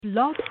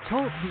Blog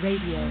Talk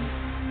Radio.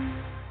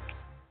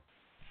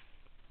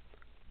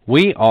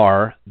 We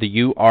are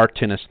the UR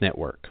Tennis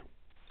Network.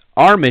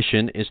 Our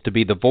mission is to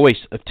be the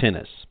voice of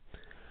tennis.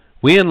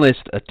 We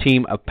enlist a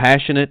team of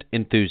passionate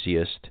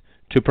enthusiasts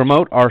to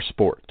promote our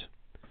sport.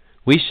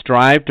 We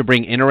strive to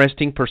bring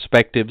interesting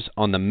perspectives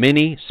on the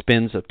many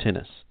spins of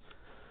tennis.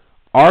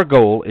 Our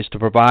goal is to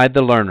provide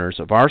the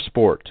learners of our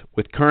sport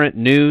with current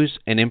news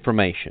and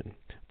information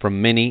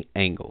from many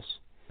angles.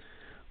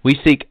 We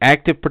seek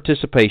active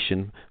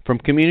participation from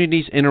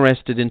communities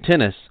interested in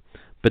tennis,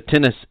 but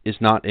tennis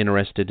is not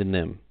interested in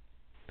them.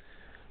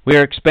 We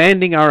are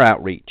expanding our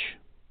outreach.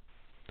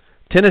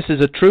 Tennis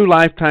is a true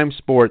lifetime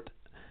sport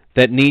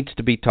that needs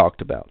to be talked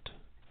about,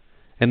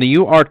 and the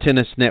UR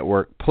Tennis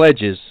Network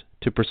pledges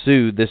to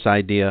pursue this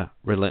idea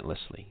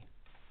relentlessly.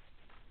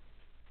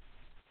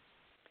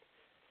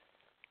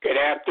 Good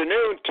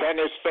afternoon,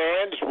 tennis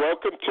fans.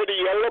 Welcome to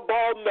the Yellow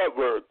Ball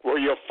Network, where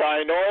you'll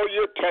find all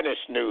your tennis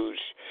news.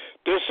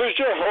 This is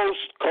your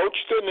host, Coach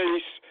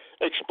Danise,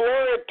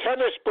 exploring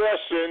tennis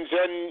lessons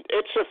and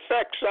its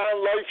effects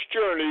on life's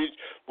journeys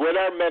with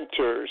our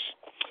mentors.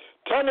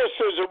 Tennis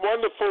is a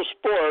wonderful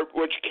sport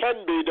which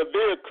can be the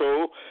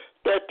vehicle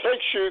that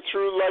takes you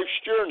through life's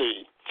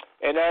journey,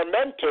 and our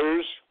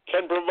mentors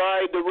can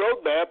provide the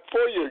roadmap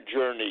for your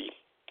journey.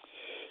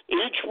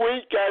 Each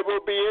week I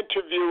will be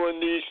interviewing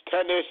these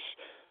tennis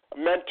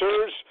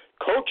mentors,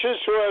 coaches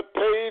who have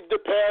paved the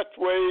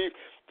pathway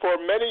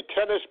for many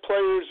tennis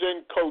players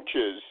and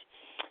coaches.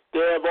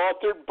 They have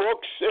authored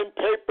books and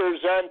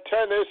papers on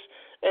tennis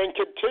and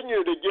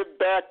continue to give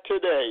back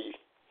today.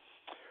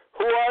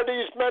 Who are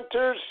these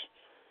mentors?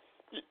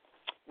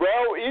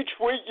 Well, each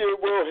week you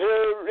will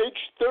hear, each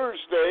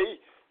Thursday,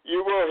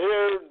 you will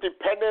hear,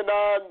 depending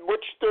on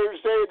which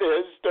Thursday it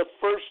is, the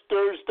first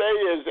Thursday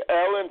is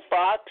Alan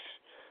Fox.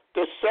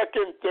 The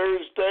second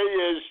Thursday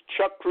is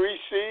Chuck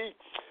Reese.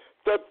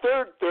 The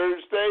third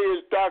Thursday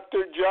is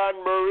Dr.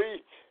 John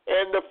Murray.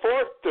 And the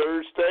fourth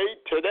Thursday,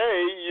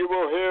 today, you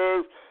will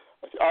hear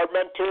our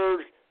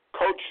mentor,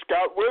 Coach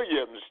Scott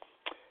Williams.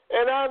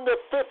 And on the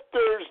fifth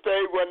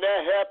Thursday, when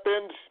that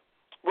happens,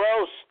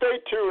 well, stay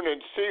tuned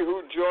and see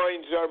who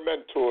joins our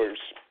mentors.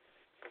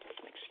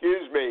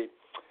 Excuse me.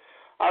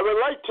 I would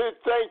like to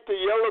thank the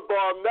Yellow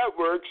Ball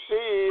Network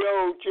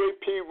CEO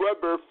J.P.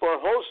 Weber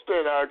for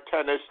hosting our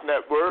tennis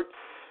network.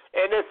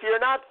 And if you're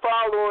not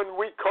following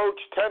We Coach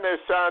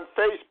Tennis on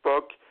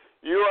Facebook,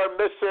 you are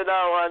missing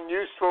out on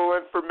useful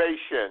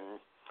information.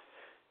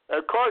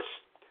 Of course,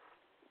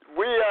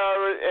 we're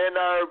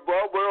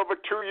over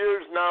 2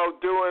 years now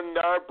doing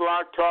our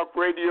Blog Talk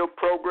radio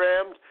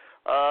programs.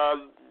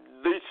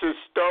 Lisa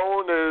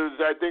Stone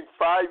is, I think,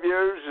 5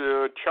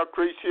 years. Chuck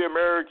Reese,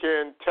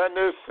 American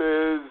Tennis,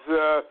 is,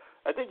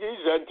 I think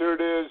he's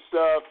entered his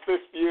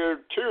fifth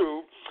year,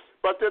 too.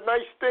 But the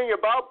nice thing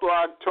about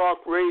Blog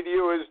Talk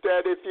Radio is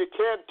that if you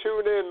can't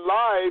tune in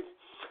live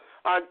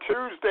on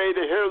Tuesday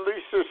to hear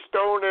Lisa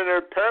Stone and her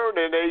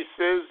parenting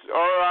aces,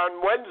 or on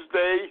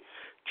Wednesday,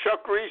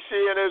 Chuck Reese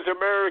and his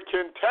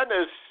American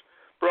Tennis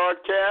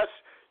broadcast,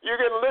 you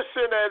can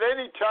listen at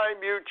any time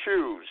you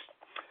choose.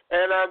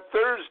 And on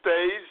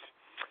Thursdays,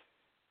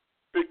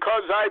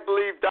 because I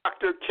believe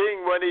Dr.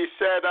 King when he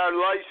said our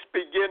lives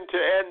begin to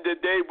end the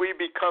day we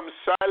become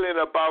silent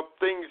about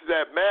things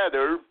that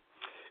matter,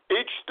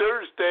 each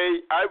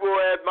Thursday I will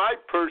add my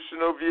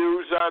personal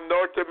views on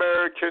North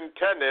American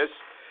tennis,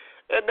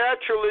 and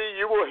naturally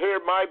you will hear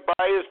my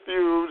biased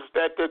views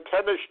that the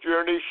tennis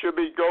journey should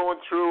be going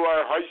through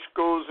our high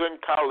schools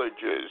and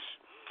colleges.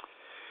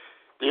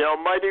 The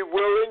Almighty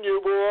willing,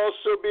 you will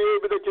also be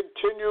able to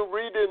continue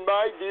reading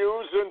my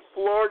views in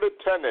Florida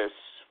tennis.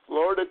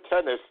 Florida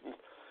tennis.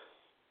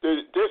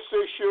 This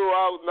issue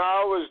out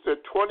now is the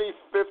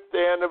 25th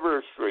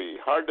anniversary.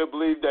 Hard to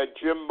believe that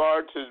Jim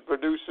Martz is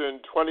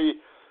producing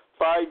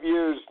 25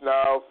 years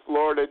now,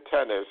 Florida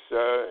tennis.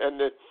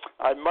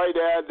 I might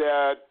add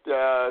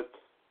that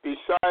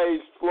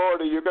besides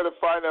Florida, you're going to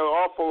find an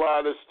awful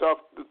lot of stuff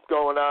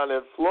going on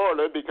in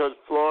Florida, because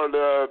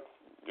Florida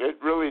is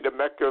really the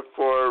mecca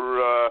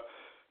for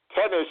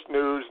tennis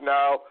news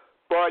now.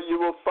 But you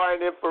will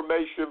find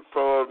information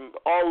from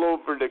all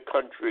over the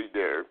country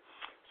there.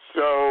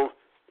 So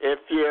if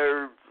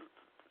you're,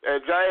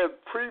 as I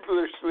have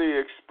previously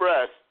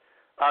expressed,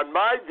 on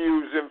my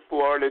views in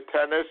Florida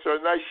tennis,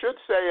 and I should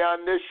say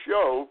on this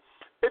show,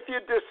 if you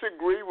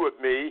disagree with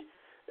me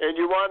and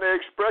you want to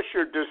express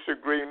your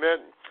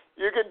disagreement,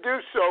 you can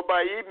do so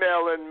by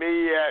emailing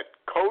me at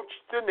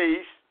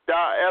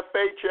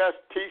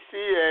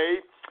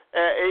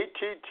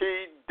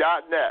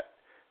coachdenice.fhstca@att.net.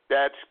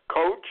 That's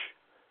Coach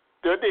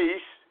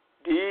Danise,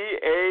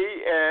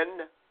 DANISE,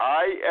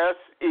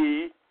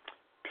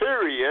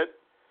 period,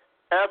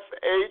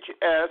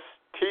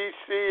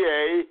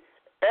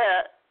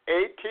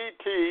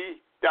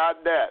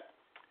 FHSTCA@att.net.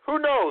 Who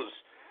knows?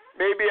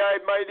 Maybe I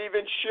might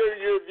even share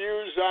your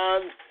views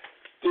on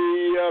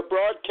the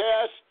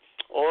broadcast,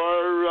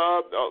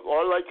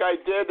 or like I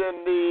did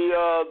in the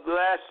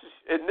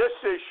in this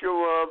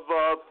issue of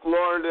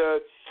Florida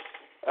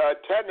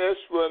tennis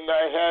when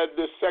I had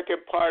the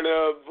second part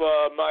of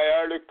my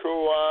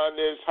article on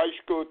is high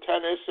school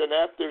tennis an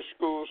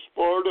after-school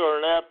sport or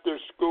an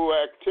after-school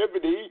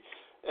activity,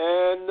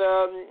 and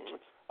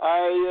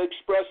I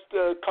expressed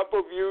a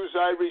couple views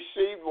I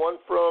received, one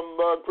from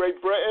Great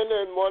Britain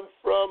and one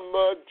from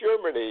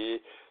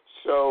Germany.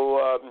 So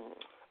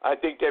I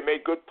think they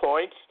made good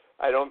points.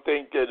 I don't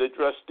think it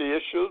addressed the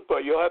issues,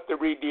 but you'll have to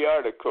read the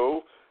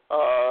article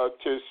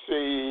to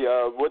see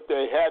what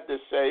they had to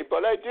say.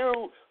 But I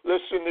do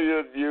listen to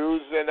your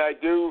views, and I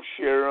do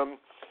share them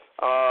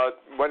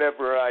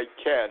whenever I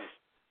can.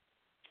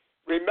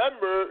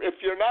 Remember,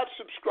 if you're not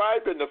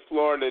subscribing to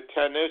Florida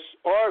Tennis,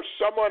 or if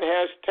someone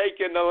has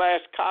taken the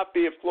last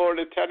copy of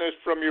Florida Tennis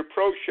from your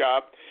pro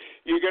shop,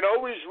 you can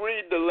always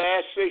read the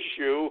last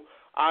issue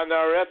on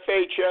our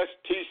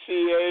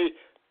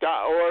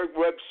FHSTCA.org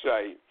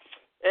website.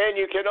 And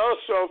you can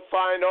also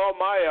find all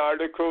my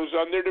articles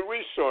under the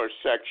resource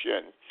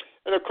section.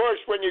 And, of course,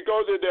 when you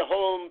go to the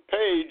home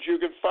page, you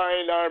can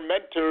find our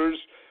mentors'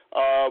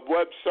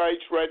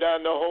 websites right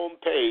on the home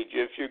page.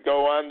 If you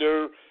go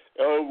under,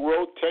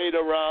 rotate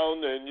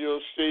around, and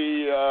you'll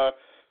see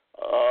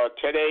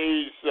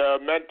today's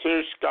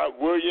mentor, Scott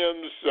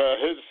Williams,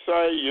 his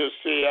site. You'll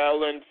see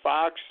Alan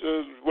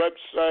Fox's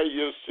website.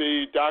 You'll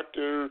see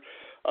Dr.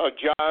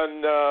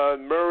 John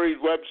Murray's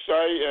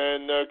website,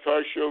 and of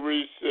course you'll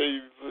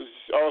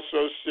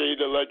also see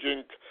the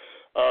legend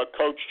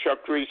Coach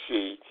Chuck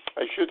Reese.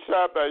 I should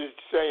stop by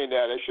saying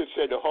that. I should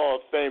say the Hall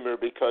of Famer,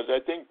 because I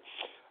think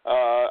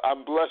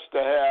I'm blessed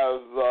to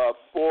have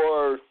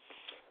 4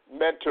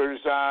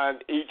 mentors on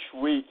each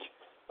week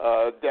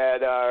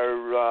that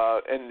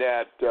are in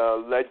that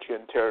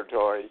legend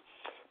territory.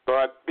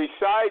 But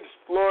besides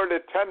Florida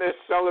Tennis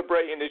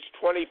celebrating its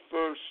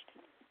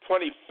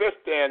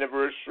 25th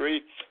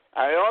anniversary,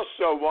 I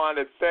also want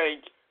to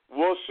thank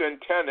Wilson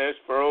Tennis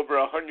for over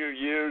 100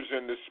 years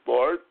in the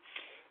sport,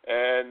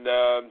 and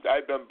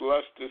I've been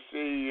blessed to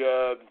see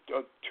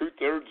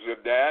 2/3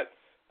 of that.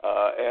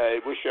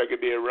 I wish I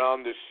could be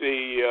around to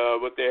see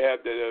what they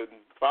have the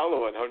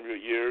following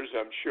 100 years.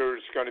 I'm sure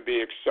it's going to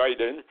be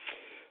exciting.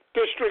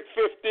 District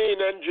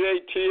 15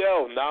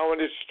 NJTL, now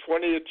in its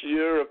 20th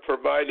year of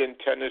providing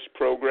tennis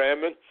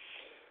programming.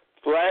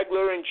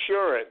 Flagler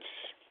Insurance,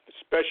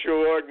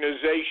 special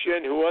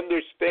organization who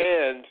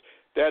understands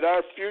that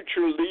our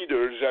future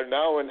leaders are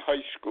now in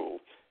high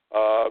school.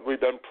 We've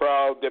been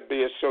proud to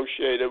be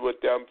associated with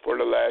them for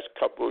the last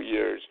couple of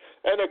years.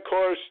 And, of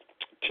course,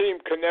 Team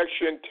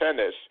Connection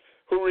Tennis,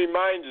 who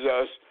reminds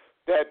us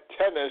that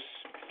tennis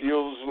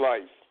fuels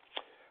life.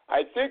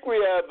 I think we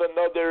have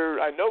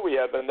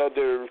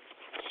another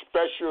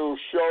special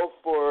show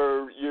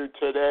for you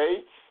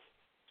today.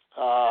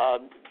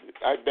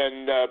 I've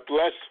been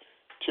blessed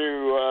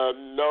to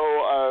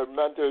know our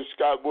mentor,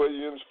 Scott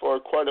Williams, for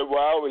quite a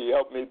while. He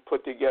helped me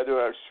put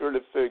together our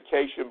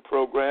certification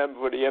program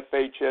for the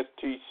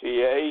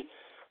FHSTCA.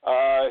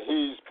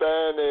 He's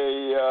been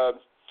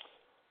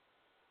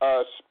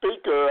a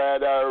speaker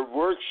at our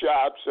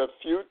workshops a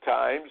few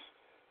times,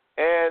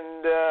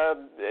 and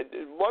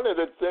one of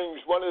the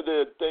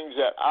things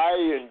that I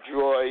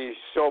enjoy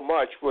so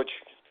much, which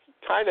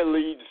kind of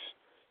leads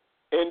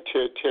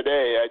into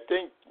today, I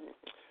think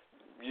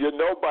you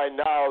know by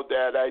now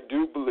that I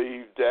do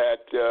believe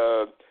that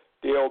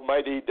the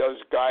Almighty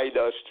does guide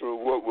us through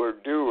what we're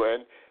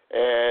doing,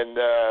 and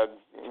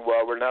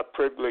while we're not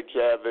privileged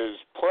to have His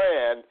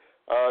plan,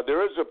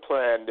 there is a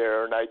plan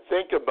there, and I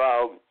think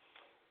about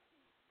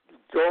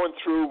going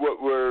through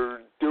what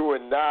we're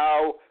doing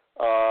now.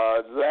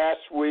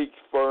 Last week,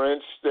 for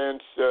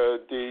instance,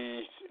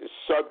 the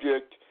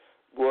subject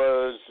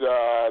was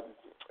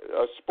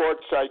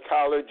sports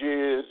psychology.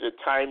 Is it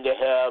time to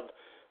have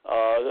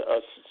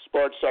a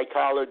sports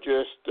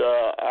psychologist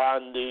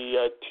on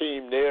the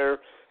team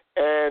there?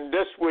 And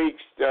this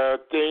week's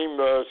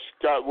theme,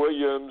 Scott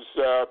Williams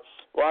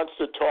wants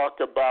to talk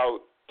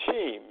about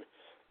team.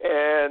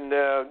 And,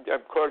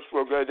 of course,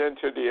 we'll get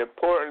into the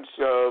importance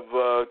of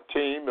a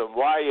team and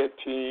why a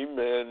team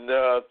and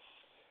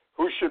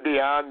who should be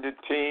on the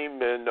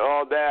team and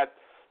all that.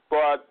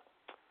 But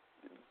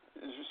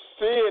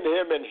seeing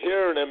him and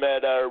hearing him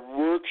at our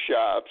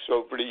workshops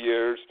over the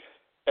years,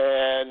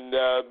 and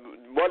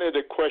one of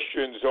the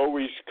questions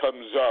always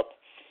comes up,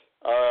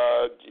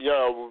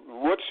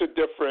 what's the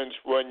difference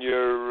when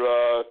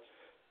you're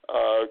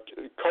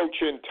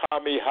coaching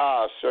Tommy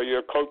Haas, or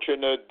you're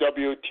coaching a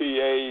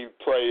WTA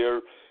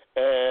player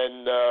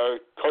and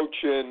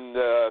coaching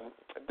the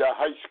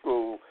high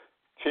school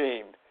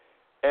team?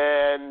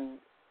 And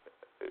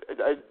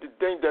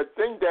the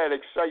thing that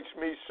excites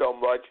me so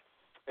much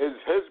is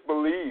his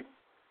belief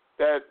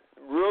that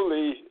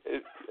really,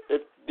 if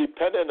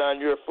depending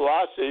on your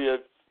philosophy,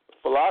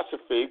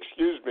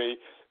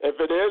 if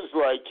it is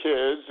like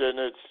his and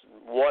it's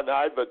one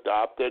I've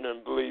adopted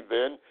and believe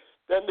in,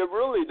 then there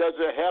really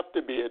doesn't have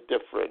to be a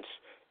difference.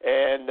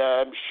 And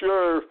I'm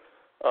sure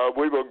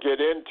we will get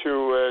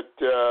into it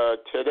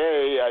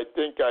today. I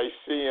think I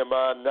see him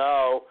on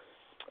now.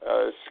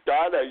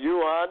 Scott, are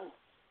you on?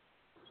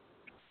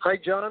 Hi,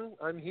 John.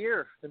 I'm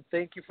here, and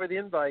thank you for the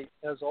invite,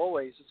 as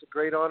always. It's a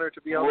great honor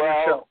to be on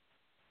your show.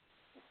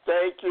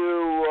 Thank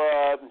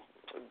you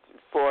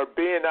for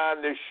being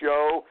on the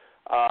show.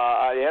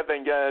 I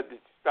haven't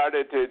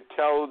started to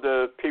tell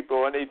the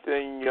people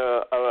anything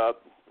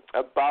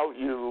about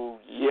you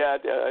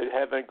yet. I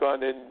haven't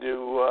gone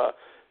into,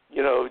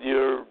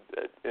 you're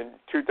in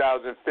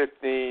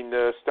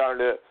 2015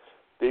 started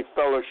the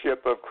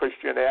Fellowship of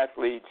Christian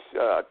Athletes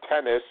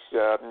Tennis.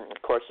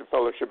 Of course, the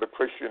Fellowship of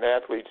Christian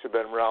Athletes have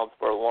been around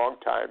for a long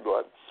time,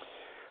 but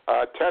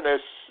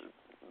tennis,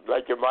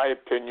 like in my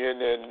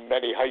opinion, in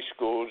many high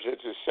schools,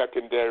 it's a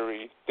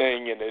secondary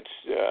thing, and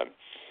it's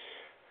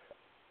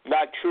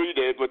not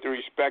treated with the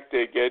respect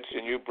it gets,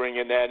 and you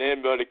bringing that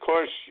in. But, of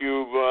course,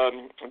 you've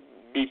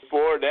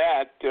before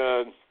that,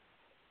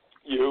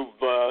 you've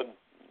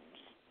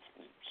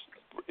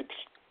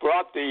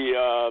brought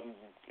the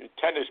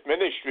tennis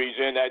ministries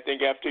in, I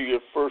think, after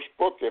your first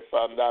book, if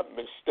I'm not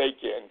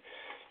mistaken.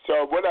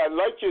 So what I'd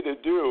like you to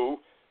do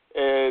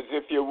is,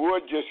 if you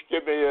would, just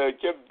give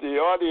the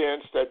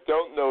audience that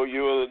don't know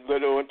you a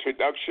little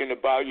introduction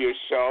about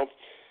yourself.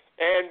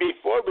 And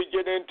before we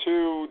get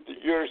into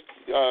your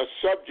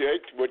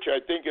subject, which I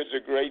think is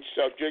a great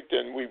subject,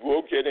 and we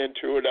will get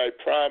into it, I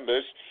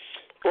promise,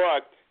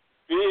 but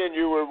being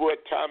you were with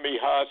Tommy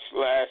Haas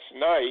last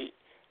night,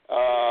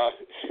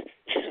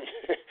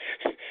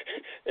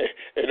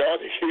 in all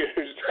the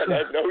years that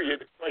I know you,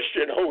 the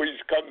question always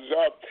comes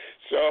up.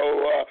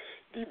 So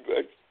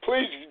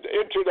please,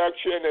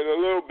 introduction and a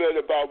little bit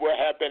about what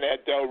happened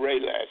at Delray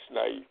last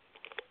night.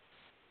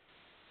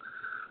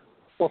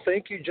 Well,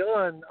 thank you,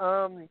 John.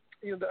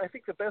 I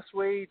think the best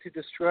way to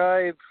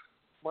describe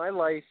my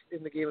life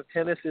in the game of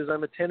tennis is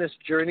I'm a tennis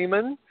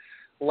journeyman.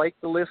 Like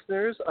the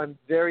listeners, I'm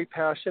very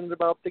passionate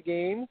about the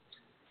game.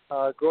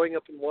 Growing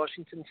up in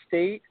Washington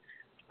State,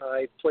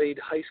 I played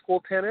high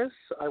school tennis.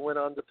 I went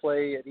on to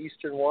play at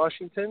Eastern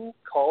Washington,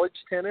 college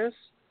tennis.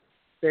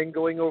 Then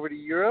going over to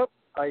Europe,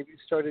 I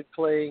started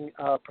playing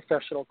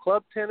professional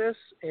club tennis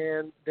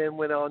and then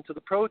went on to the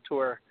Pro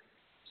Tour.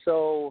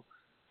 So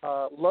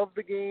love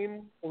the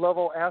game, love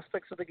all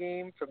aspects of the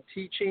game, from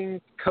teaching,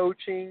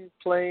 coaching,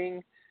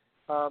 playing.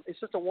 It's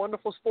just a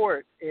wonderful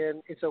sport,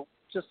 and it's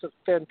just a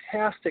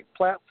fantastic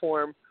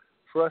platform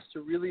for us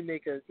to really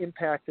make an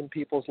impact in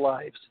people's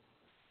lives.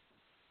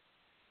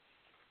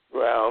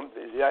 Well,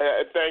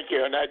 yeah, thank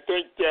you, and I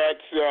think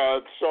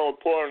that's so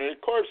important. Of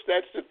course,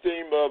 that's the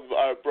theme of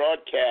our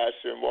broadcast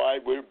and why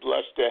we're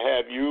blessed to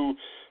have you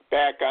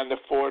back on the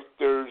fourth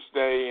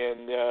Thursday,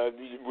 and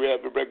we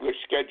have a regular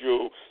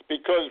schedule,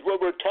 because what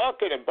we're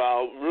talking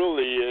about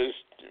really is,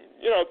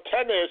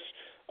 tennis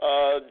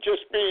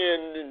just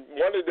being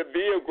one of the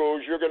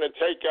vehicles you're going to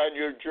take on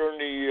your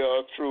journey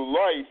through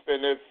life,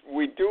 and if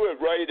we do it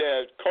right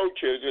as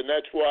coaches, and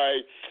that's why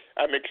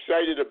I'm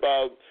excited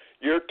about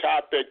your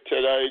topic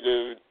today,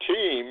 the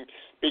team,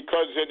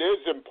 because it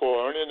is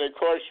important. And, of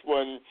course,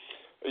 when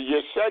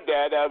you said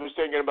that, I was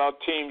thinking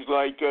about teams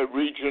like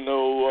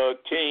regional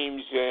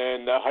teams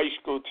and high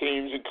school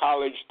teams and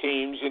college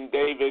teams and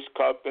Davis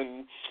Cup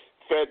and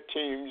Fed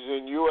teams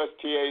and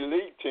USTA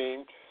League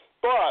team.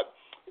 But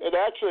it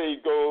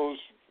actually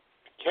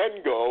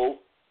can go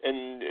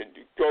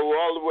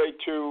all the way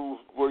to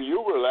where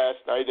you were last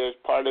night as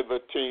part of a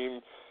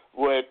team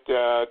with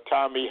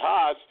Tommy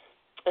Haas.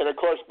 And, of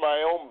course,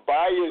 my own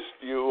biased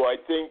view, I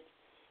think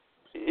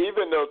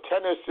even though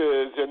tennis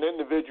is an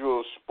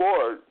individual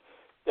sport,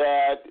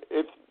 that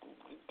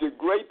the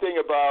great thing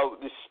about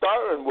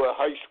starting with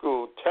high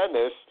school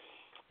tennis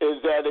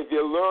is that if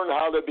you learn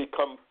how to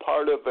become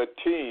part of a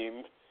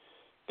team,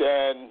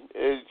 then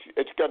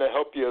it's going to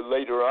help you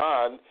later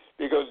on,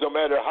 because no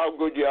matter how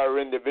good you are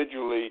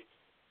individually,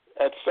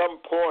 at some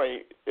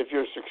point, if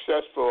you're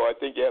successful, I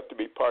think you have to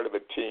be part of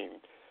a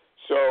team.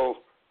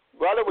 So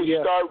why don't we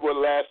start with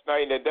last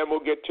night, and then we'll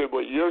get to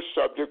your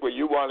subject, what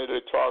you wanted to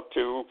talk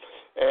to,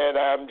 and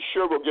I'm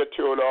sure we'll get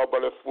to it all,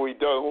 but if we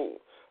don't,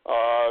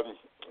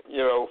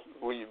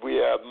 we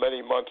have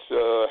many months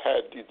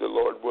ahead, the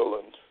Lord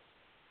willing.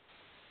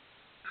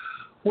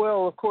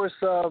 Well, of course,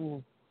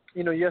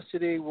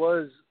 yesterday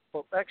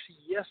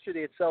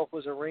itself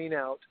was a rain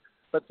out,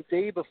 but the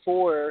day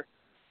before,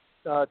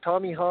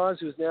 Tommy Haas,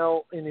 who's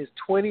now in his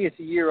 20th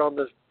year on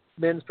the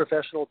men's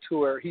professional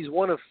tour, he's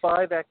one of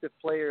 5 active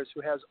players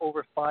who has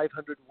over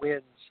 500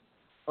 wins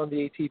on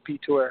the ATP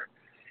tour.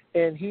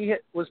 And he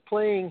was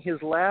playing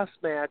his last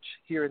match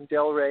here in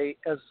Delray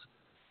as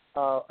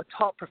a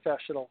top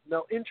professional.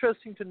 Now,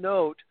 interesting to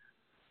note,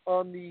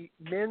 on the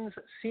men's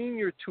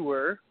senior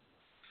tour,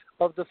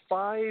 of the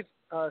 5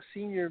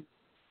 senior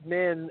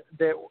men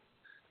that,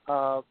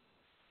 of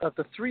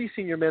the 3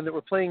 senior men that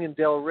were playing in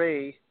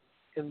Delray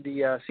in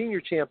the senior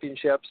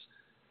championships,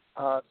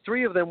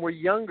 3 of them were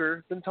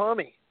younger than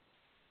Tommy,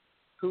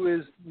 who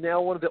is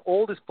now one of the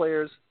oldest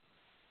players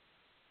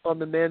on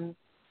the men's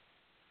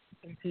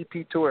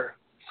ATP tour.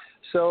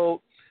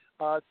 So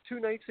 2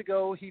 nights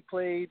ago, he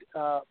played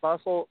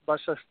Basel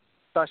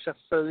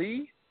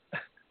Bashafali,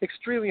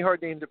 extremely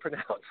hard name to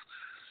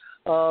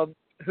pronounce.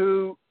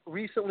 who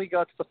recently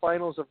got to the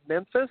finals of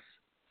Memphis,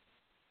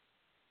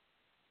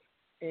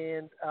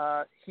 and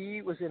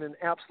he was in an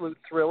absolute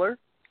thriller.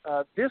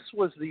 This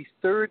was the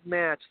third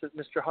match that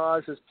Mr.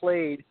 Haas has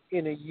played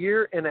in a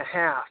year and a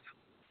half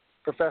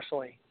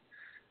professionally.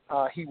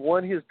 He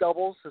won his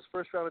doubles, his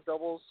first round of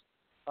doubles,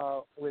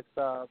 with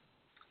Vlaka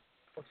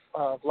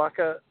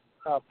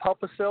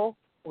Papasil,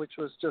 which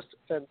was just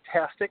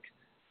fantastic.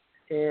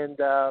 And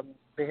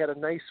they had a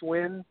nice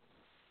win.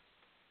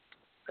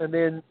 And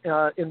then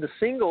in the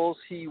singles,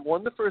 he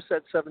won the first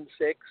set 7-6.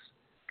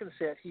 Second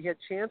set, he had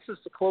chances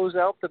to close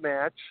out the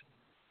match,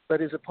 but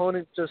his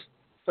opponent just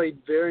played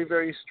very,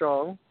 very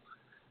strong.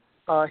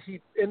 He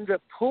ended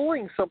up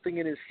pulling something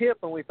in his hip,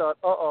 and we thought,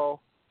 uh-oh,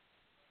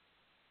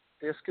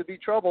 this could be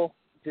trouble.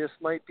 This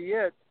might be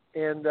it.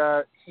 And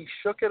he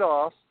shook it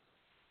off.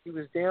 He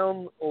was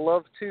down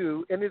love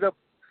 2, ended up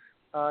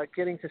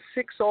getting to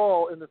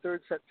 6-all in the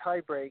third set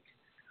tiebreak.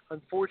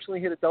 Unfortunately,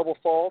 hit a double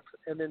fault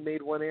and then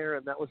made one error,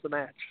 and that was the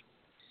match.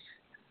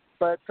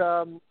 But,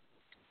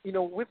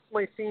 with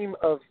my theme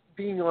of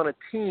being on a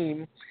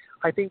team,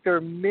 I think there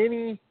are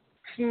many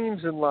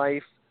teams in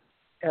life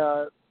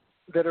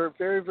that are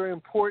very, very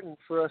important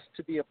for us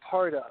to be a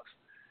part of.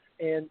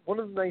 And one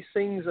of the nice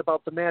things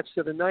about the match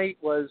the other night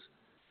was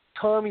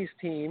Tommy's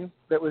team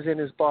that was in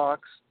his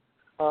box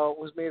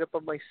was made up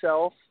of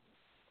myself,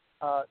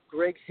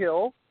 Greg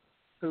Hill,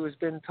 who has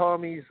been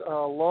Tommy's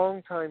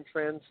longtime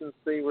friend since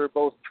they were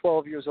both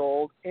 12 years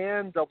old,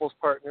 and doubles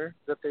partner,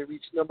 that they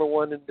reached number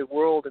 1 in the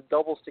world in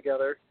doubles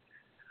together.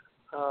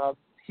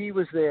 He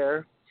was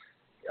there.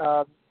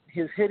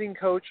 His hitting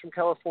coach from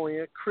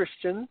California,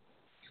 Christian,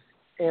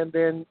 and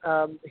then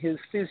his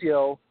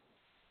physio,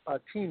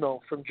 Timo,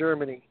 from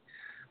Germany.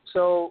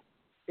 So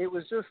it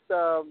was just,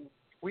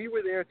 we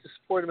were there to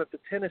support him at the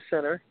tennis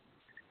center,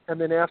 and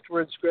then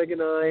afterwards Greg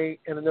and I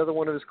and another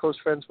one of his close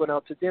friends went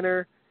out to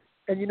dinner.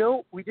 And,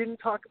 we didn't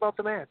talk about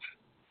the match.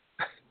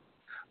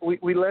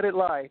 we let it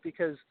lie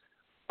because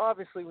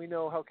obviously we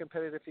know how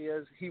competitive he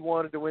is. He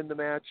wanted to win the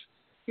match.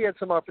 He had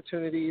some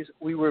opportunities.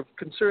 We were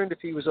concerned if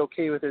he was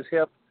okay with his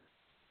hip.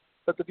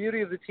 But the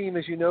beauty of the team,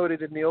 as you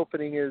noted in the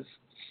opening, is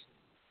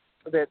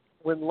that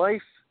when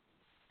life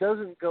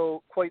doesn't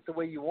go quite the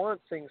way you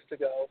want things to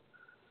go,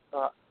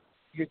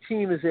 your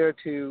team is there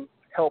to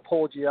help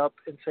hold you up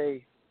and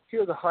say,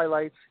 here are the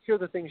highlights, here are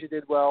the things you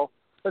did well.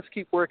 Let's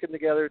keep working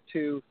together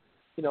to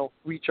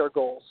reach our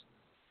goals.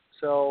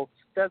 So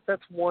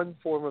that's one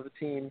form of a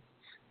team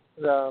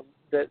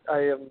that I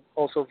am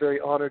also very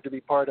honored to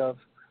be part of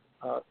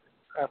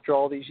after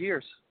all these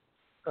years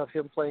of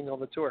him playing on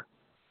the tour.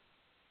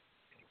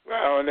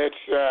 Well, and it's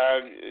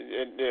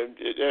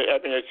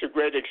it's a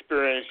great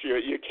experience.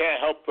 You can't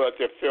help but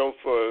to feel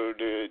for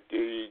the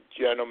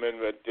gentleman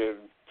with the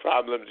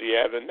problems he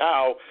has, and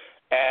now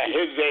at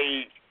his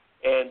age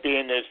and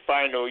being his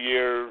final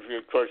year,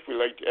 of course,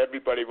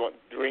 everybody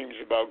dreams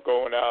about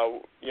going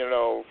out,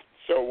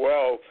 so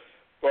well,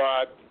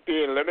 but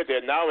being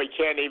limited now, he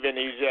can't even.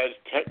 He's as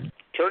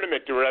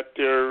tournament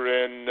director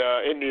in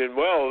Indian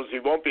Wells. He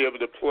won't be able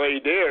to play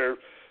there.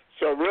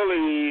 So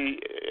really,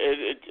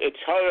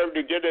 it's hard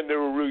to get into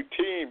a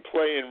routine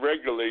playing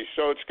regularly.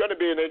 So it's going to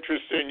be an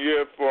interesting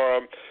year for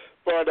him.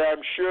 But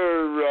I'm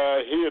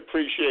sure he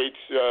appreciates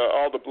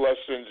all the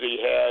blessings he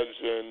has.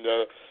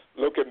 And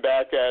looking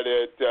back at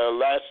it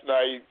last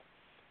night,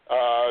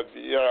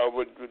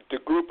 with the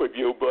group of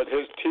you, but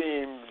his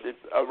team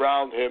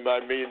around him, I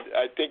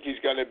think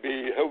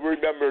he'll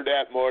remember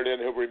that more than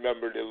he'll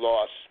remember the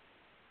loss.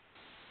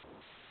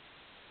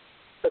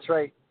 That's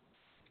right.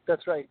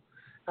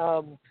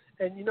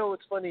 And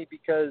it's funny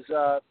because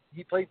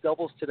he played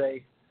doubles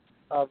today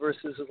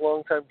versus his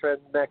longtime friend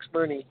Max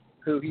Mirnyi,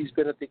 who he's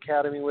been at the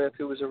academy with,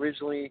 who was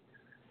originally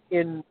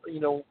in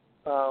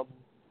our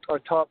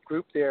top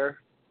group there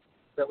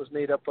that was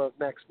made up of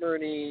Max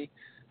Mirnyi,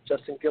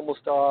 Justin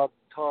Gimelstob,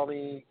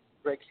 Tommy,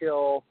 Greg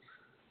Hill,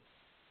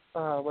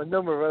 a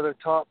number of other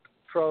top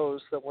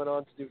pros that went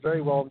on to do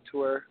very well on the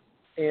tour.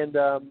 And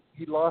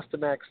he lost to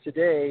Max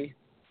today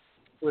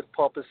with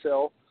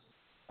Papasil,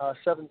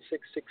 7-6,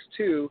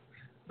 6-2.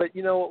 But,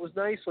 what was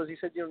nice was he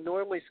said,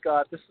 normally,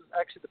 Scott, this is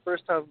actually the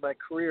first time in my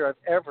career I've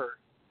ever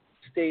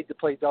stayed to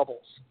play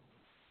doubles.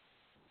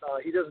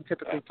 He doesn't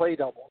typically play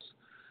doubles.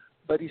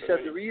 But he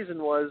said the reason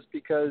was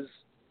because,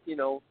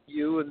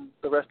 you and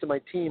the rest of my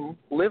team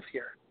live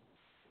here.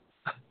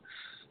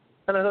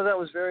 And I thought that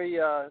was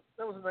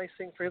that was a nice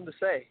thing for him to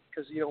say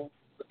because,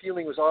 the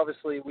feeling was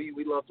obviously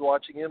we loved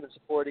watching him and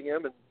supporting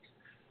him. And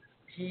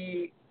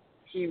he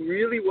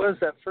really was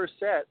that first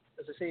set,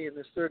 as I say, in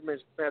this third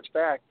match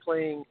back,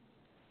 playing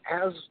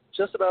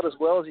just about as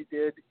well as he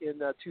did in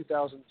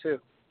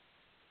 2002.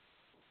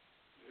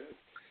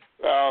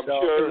 I'm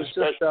sure. It was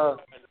just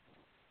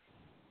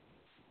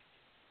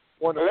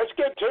wonderful. Let's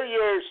get to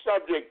your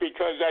subject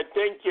because I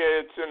think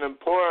it's an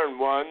important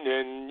one.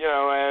 And,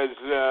 as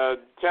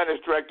tennis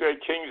director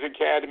at King's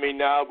Academy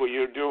now, what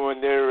you're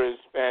doing there is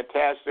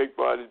fantastic.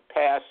 But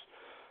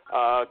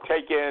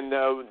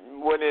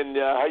winning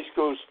the high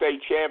school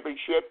state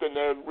championship,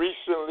 and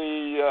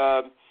recently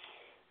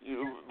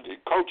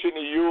coaching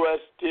the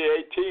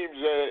USTA teams,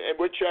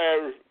 which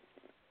are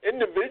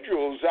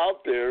individuals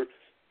out there,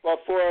 but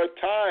for a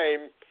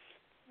time,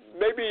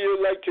 maybe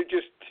you'd like to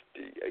just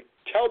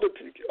tell the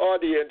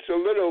audience a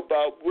little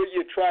about what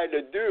you're trying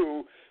to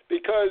do,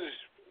 because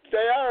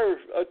they are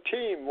a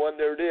team when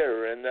they're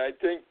there, and I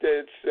think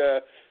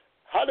that's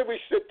how do we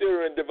sit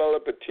there and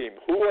develop a team?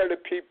 Who are the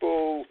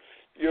people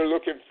you're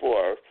looking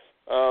for?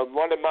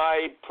 One of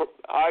my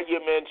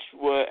arguments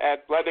with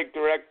athletic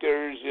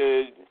directors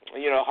is,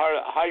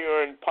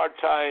 hiring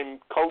part-time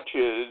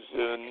coaches,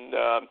 and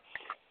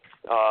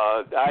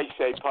I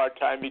say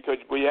part-time because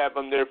we have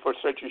them there for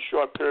such a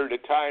short period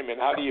of time, and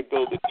how do you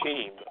build a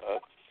team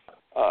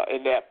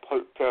in that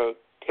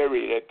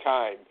period of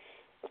time?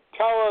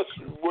 Tell us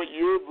what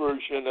your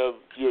version of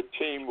your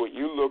team, what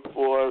you look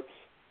for,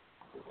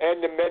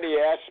 and the many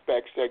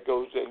aspects that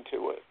goes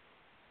into it.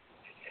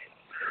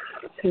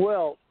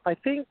 Well, I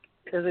think,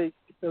 as I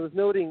was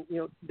noting,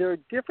 there are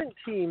different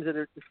teams that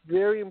are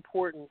very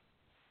important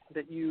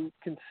that you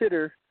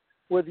consider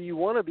whether you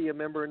want to be a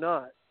member or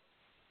not.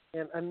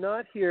 And I'm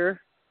not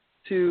here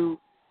to,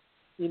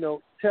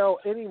 tell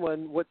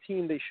anyone what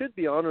team they should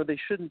be on or they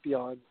shouldn't be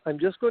on. I'm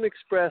just going to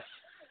express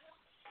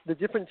the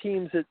different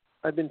teams that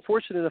I've been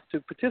fortunate enough to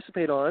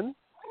participate on,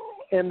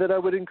 and that I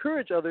would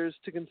encourage others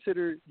to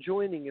consider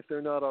joining if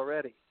they're not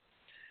already.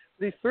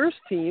 The first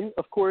team,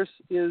 of course,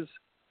 is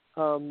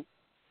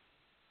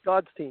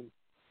God's team.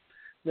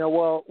 Now,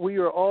 while we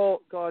are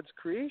all God's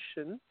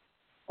creation,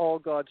 all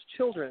God's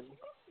children.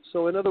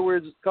 So, in other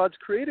words, God's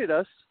created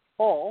us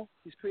all.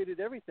 He's created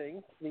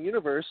everything in the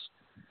universe,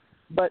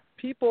 but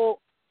people,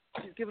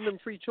 He's given them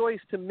free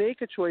choice to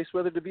make a choice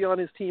whether to be on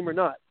His team or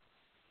not.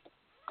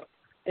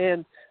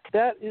 And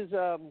that is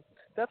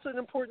that's an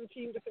important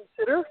team to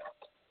consider.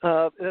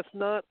 That's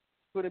not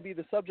going to be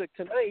the subject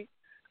tonight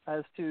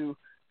as to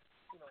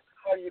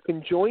how you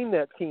can join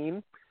that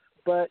team,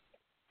 but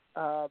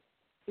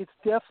it's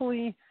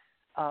definitely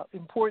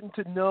important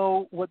to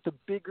know what the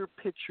bigger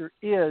picture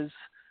is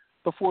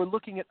before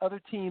looking at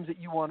other teams that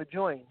you want to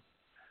join.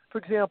 For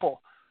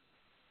example,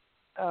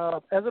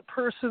 as a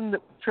person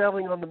that was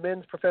traveling on the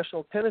men's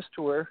professional tennis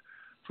tour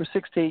for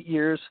 6 to 8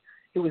 years,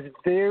 it was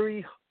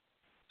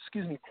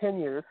 10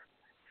 years.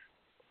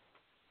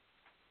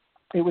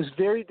 It was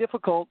very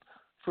difficult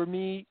for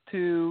me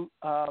to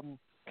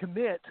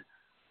commit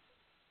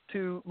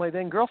to my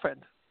then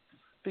girlfriend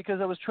because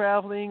I was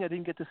traveling. I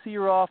didn't get to see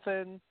her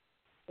often,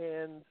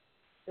 and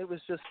it was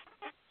just,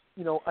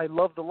 I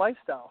loved the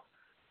lifestyle.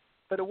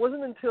 But it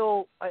wasn't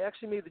until I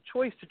actually made the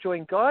choice to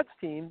join God's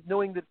team,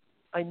 knowing that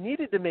I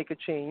needed to make a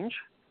change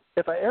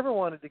if I ever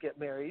wanted to get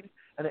married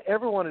and I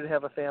ever wanted to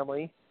have a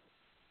family,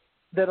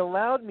 that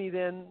allowed me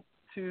then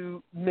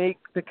to make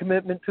the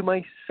commitment to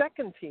my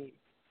second team,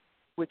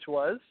 which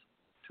was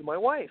to my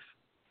wife.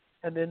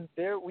 And then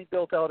there we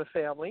built out a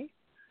family.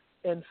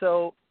 And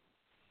so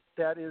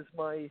that is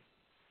my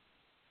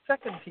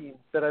second team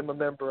that I'm a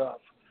member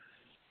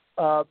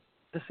of.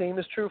 The same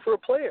is true for a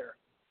player.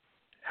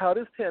 How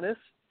does tennis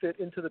fit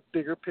into the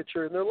bigger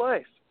picture in their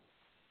life?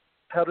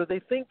 How do they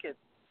think it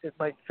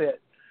might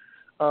fit?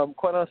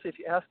 Quite honestly, if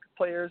you ask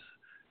players,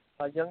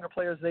 younger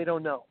players, they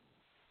don't know.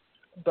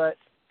 But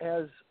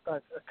as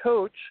a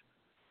coach,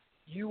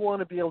 you want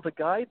to be able to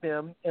guide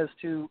them as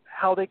to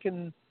how they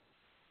can,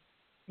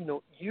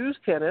 use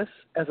tennis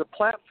as a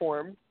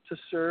platform to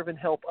serve and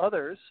help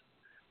others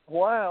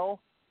while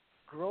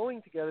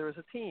growing together as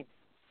a team.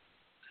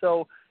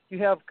 So you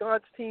have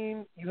God's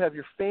team, you have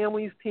your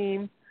family's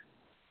team,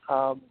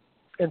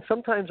 and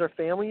sometimes our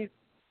family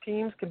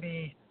teams can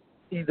be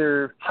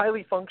either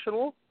highly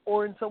functional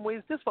or in some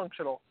ways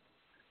dysfunctional.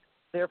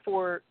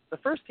 Therefore, the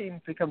first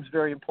team becomes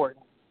very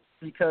important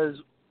because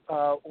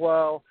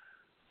while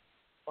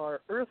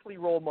our earthly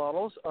role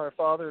models, our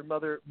father and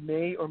mother,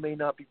 may or may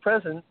not be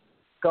present,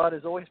 God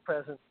is always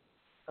present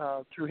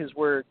through His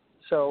Word.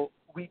 So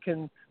we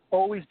can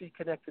always be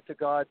connected to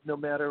God no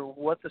matter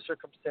what the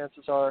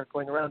circumstances are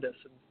going around us.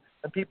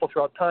 And people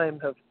throughout time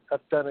have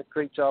done a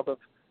great job of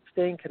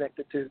staying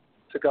connected to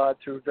God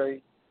through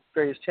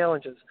various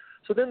challenges.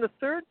 So then the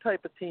third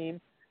type of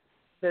team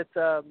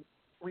that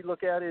we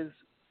look at is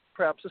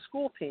perhaps a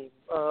school team,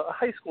 a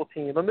high school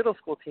team, a middle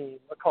school team,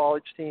 a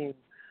college team,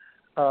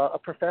 a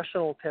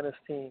professional tennis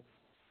team,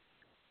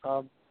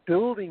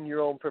 building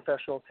your own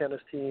professional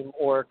tennis team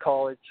or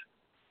college,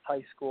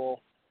 high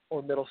school,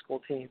 or middle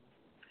school team.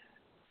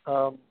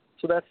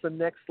 So that's the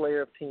next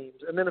layer of teams.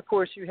 And then, of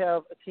course, you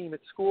have a team at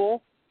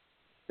school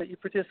that you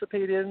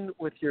participate in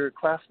with your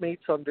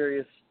classmates on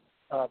various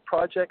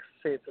projects.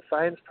 Say it's a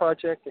science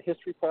project, a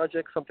history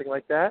project, something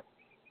like that.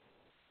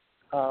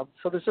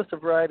 So there's just a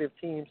variety of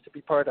teams to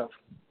be part of.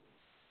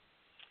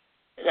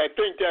 And I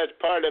think that's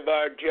part of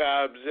our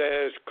jobs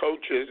as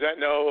coaches. I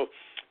know,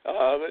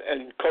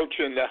 and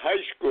coaching the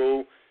high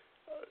school,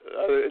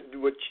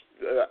 which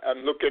I'm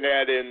looking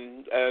at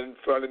in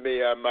front of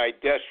me on my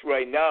desk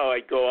right now. I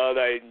go out,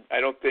 I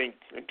don't think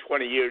in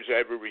 20 years I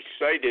ever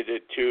recited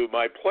it to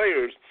my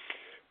players,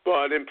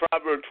 but in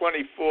Proverbs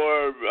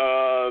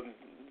 24,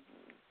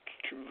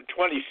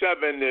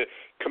 27, to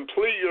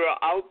complete your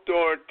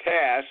outdoor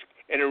task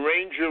and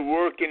arrange your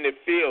work in the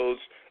fields.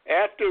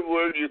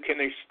 Afterward, you can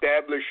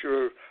establish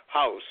your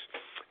house.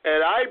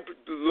 And I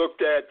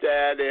looked at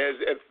that as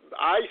if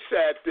I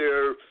sat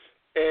there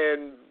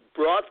and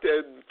brought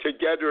them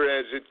together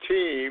as a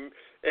team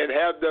and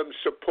had them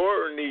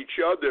supporting each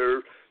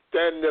other,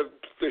 then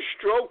the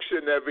strokes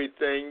and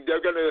everything,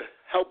 they're going to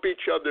help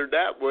each other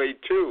that way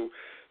too.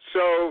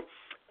 So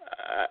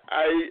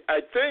I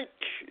think,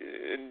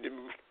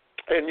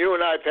 and you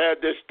and I have had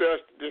this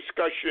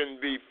discussion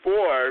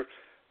before,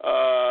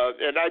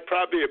 and I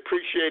probably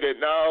appreciate it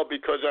now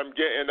because I'm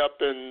getting up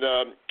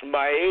in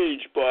my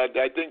age, but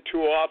I think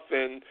too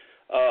often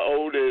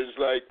old is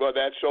like, well,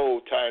 that's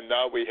old time.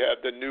 Now we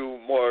have the new,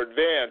 more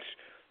advanced.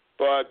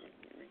 But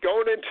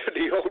going into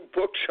the old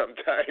book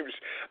sometimes,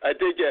 I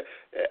think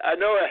I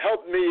know it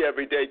helped me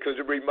every day because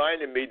it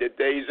reminded me the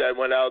days I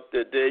went out,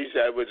 the days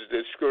I was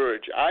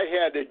discouraged. I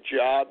had a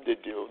job to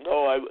do.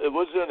 No, it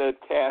wasn't a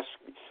task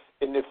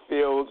in the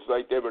fields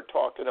like they were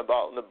talking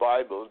about in the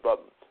Bible,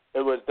 but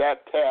it was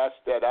that task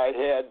that I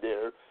had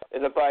there.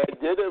 And if I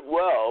did it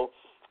well,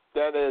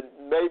 then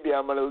maybe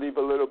I'm going to leave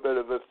a little bit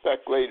of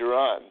effect later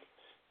on.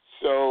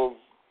 So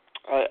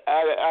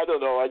I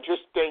don't know. I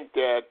just think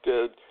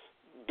that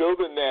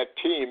building that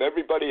team,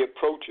 everybody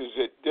approaches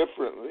it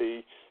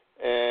differently,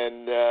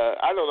 and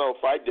I don't know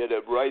if I did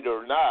it right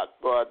or not,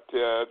 but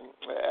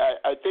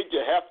I think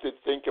you have to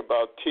think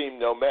about team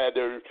no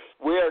matter.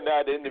 We are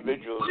not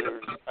individuals.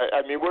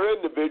 I mean, we're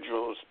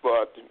individuals,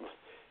 but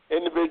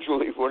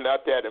individually we're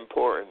not that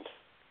important.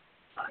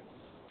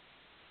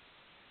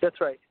 That's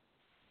right.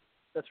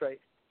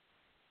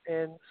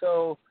 And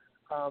so,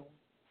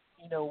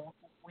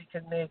 we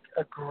can make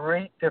a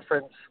great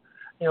difference.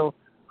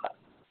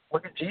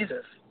 Look at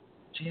Jesus.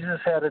 Jesus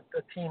had a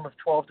team of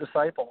 12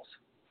 disciples,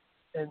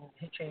 and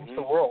he changed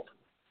the world.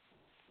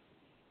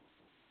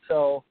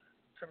 So,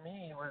 for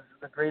me, it was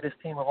the greatest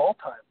team of all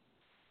time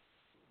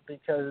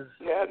because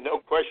no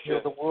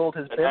question. The world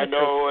has been. I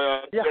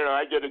know,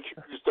 I get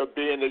accused of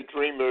being a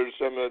dreamer.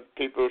 Some of the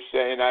people are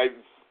saying I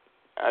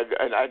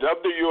love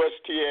the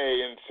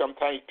USTA, and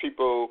sometimes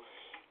people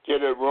get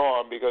it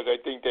wrong because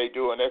I think they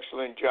do an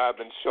excellent job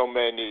in so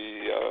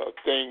many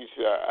things.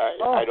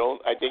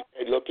 I think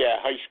they look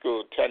at high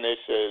school tennis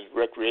as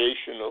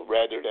recreational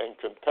rather than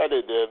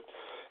competitive,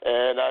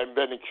 and I've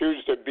been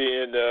accused of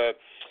being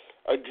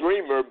a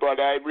dreamer,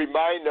 but I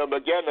remind them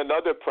again,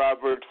 another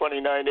proverb,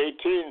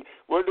 29:18,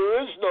 where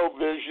there is no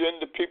vision,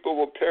 the people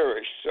will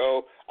perish.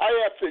 So I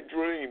have to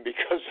dream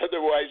because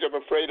otherwise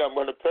I'm afraid I'm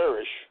going to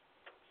perish.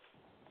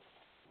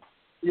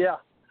 Yeah.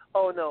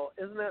 Oh, no.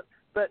 Isn't that?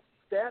 But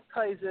that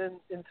ties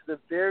into the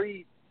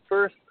very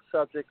first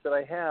subject that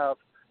I have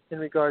in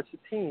regards to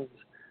teams.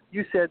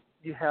 You said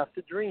you have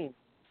to dream.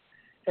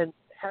 And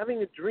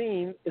having a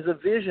dream is a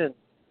vision.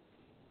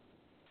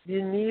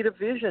 You need a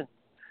vision.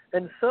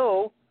 And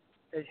so,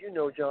 as you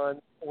know, John,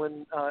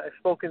 when I've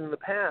spoken in the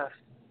past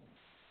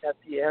at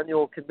the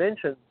annual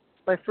convention,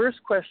 my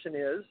first question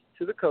is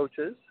to the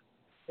coaches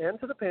and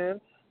to the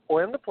parents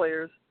and the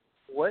players,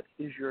 what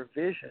is your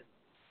vision?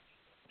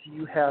 Do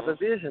you have a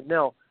vision?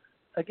 Now,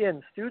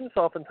 again, students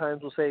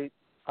oftentimes will say,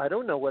 I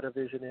don't know what a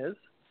vision is.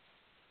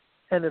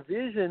 And a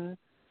vision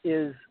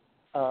is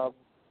a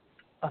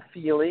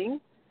feeling,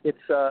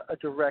 it's a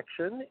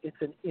direction, it's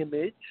an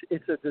image,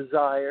 it's a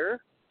desire.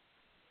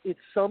 It's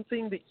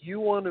something that you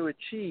want to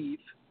achieve,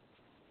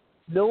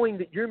 knowing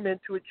that you're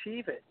meant to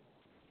achieve it.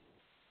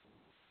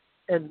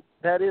 And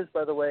that is,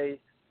 by the way,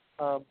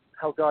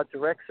 how God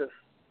directs us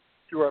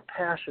through our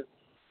passions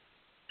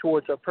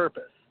towards our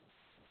purpose.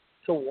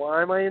 So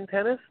why am I in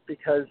tennis?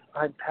 Because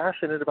I'm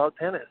passionate about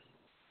tennis.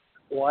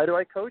 Why do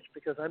I coach?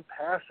 Because I'm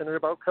passionate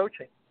about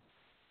coaching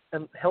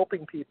and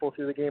helping people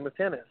through the game of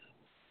tennis.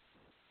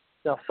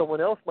 Now,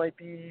 someone else might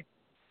be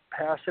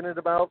passionate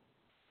about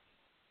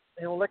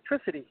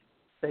electricity.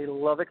 They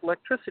love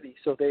electricity,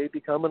 so they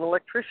become an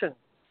electrician.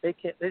 They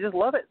just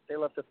love it. They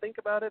love to think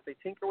about it. They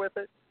tinker with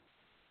it.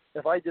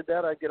 If I did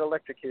that, I'd get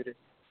electrocuted.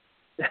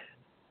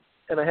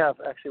 And I have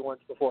actually once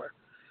before.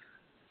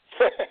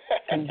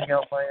 Changing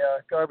out my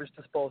garbage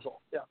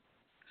disposal. Yeah.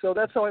 So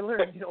that's how I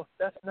learned,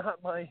 that's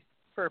not my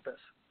purpose.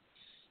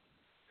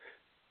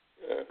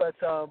 But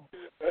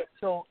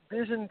so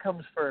vision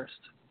comes first.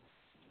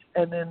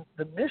 And then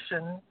the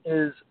mission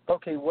is,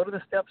 okay, what are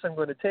the steps I'm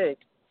going to take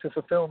to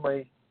fulfill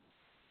my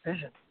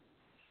vision?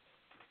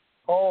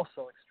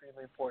 Also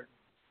extremely important.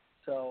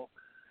 So,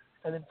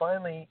 and then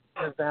finally,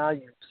 the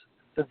values.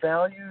 The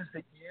values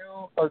that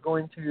you are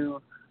going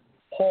to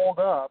hold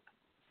up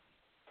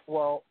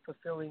while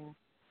fulfilling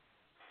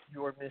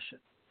your mission.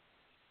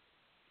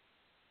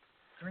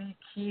 3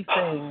 key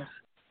things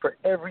for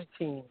every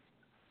team,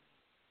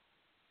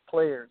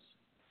 players,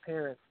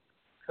 parents,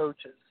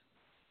 coaches,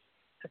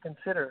 to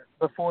consider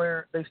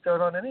before they start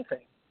on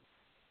anything.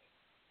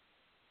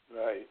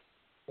 Right.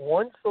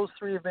 Once those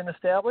 3 have been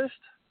established,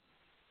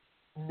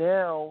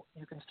 now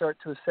you can start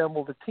to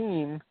assemble the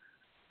team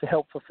to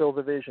help fulfill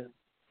the vision.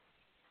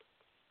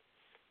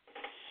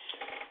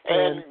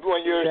 And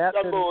when you're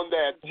assembling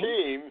that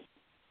team,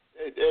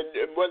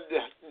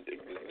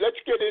 let's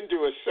get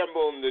into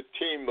assembling the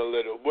team a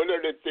little. What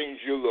are the things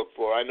you look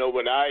for? I know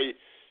what I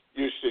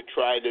used to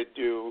try to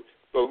do,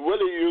 but what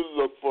do you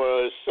look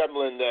for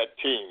assembling that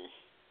team?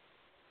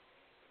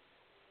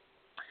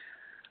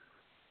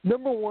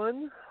 Number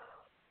one,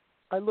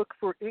 I look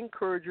for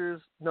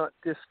encouragers, not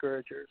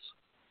discouragers.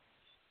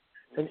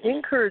 An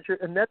encourager,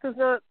 and that's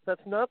not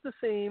the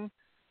same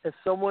as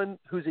someone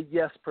who's a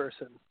yes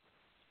person.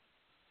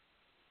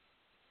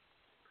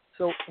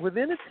 So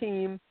within a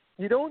team,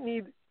 you don't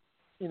need,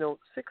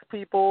 6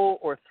 people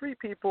or 3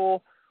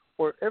 people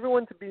or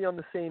everyone to be on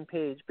the same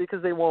page,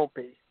 because they won't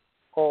be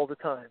all the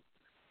time.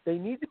 They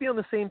need to be on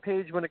the same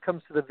page when it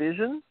comes to the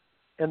vision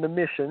and the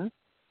mission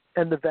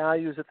and the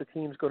values that the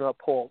team's going to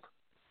uphold.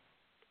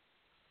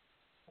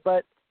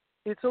 But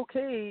it's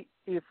okay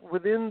if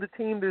within the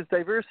team there's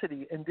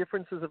diversity and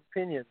differences of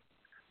opinion,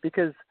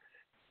 because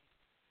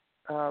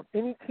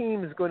any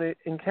team is going to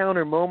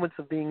encounter moments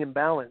of being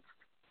imbalanced.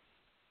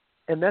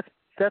 And that's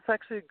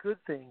actually a good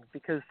thing,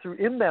 because through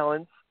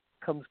imbalance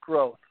comes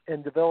growth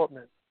and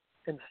development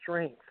and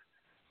strength.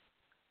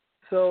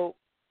 So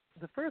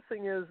the first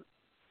thing is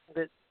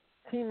that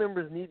team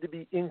members need to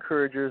be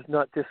encouragers,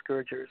 not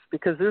discouragers,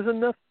 because there's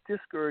enough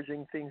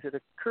discouraging things that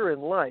occur in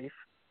life,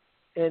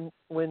 and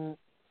when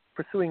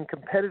pursuing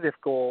competitive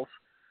goals,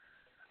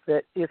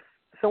 that if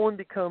someone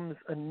becomes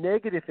a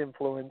negative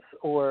influence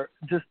or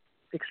just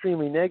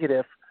extremely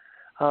negative,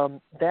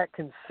 that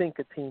can sink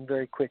a team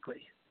very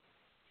quickly.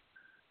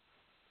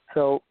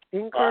 So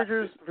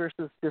encouragers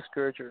versus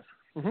discouragers.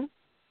 Mm-hmm.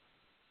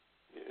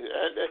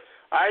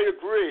 I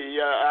agree.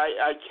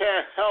 I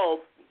can't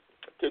help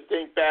to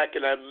think back,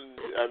 and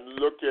I'm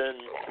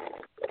looking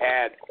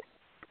at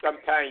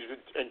sometimes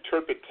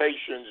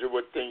interpretations of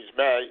what things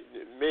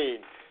mean.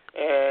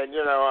 And,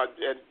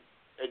 and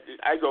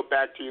I go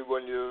back to you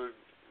when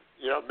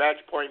Match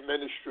Point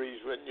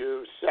Ministries, when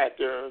you sat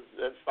there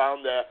and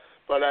found that.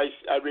 But I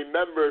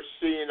remember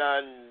seeing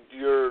on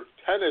your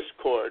tennis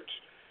courts,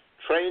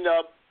 train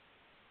up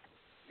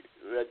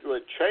a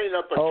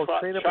child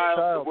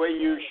the way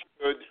you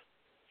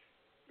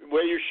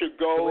should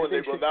go, and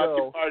they will not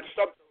depart,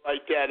 something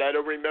like that. I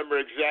don't remember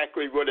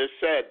exactly what it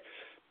said.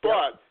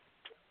 But,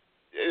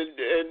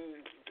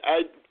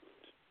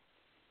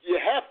 you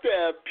have to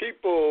have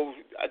people,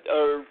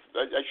 or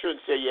I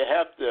shouldn't say you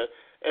have to,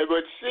 and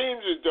it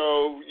seems as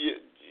though,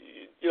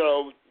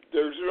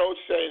 there's no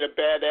saying a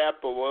bad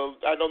apple. Well,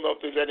 I don't know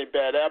if there's any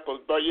bad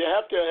apples, but you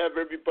have to have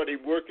everybody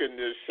working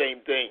the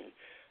same thing.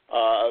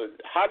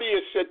 How do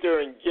you sit there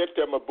and get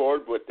them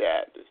aboard with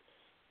that?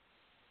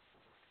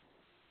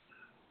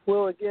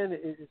 Well, again,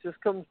 it just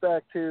comes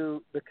back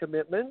to the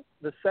commitment.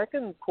 The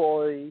second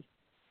quality,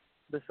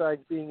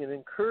 besides being an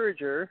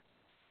encourager,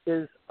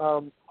 is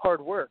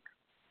hard work.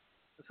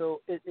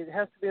 So it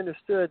has to be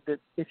understood that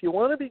if you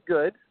want to be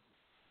good,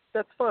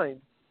 that's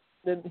fine.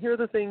 Then here are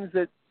the things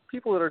that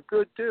people that are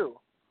good do.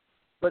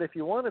 But if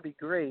you want to be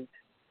great,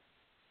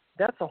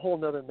 that's a whole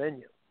nother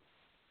menu.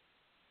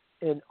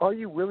 And are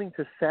you willing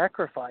to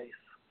sacrifice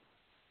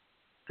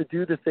to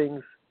do the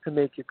things to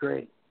make you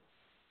great?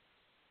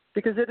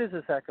 Because it is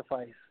a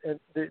sacrifice. And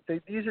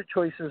these are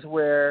choices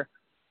where,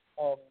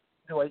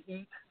 do I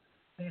eat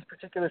these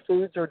particular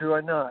foods or do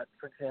I not,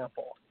 for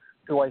example?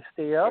 Do I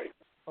stay up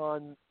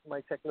on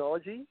my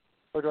technology,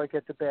 or do I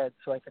get to bed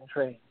so I can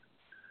train?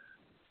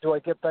 Do I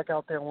get back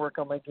out there and work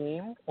on my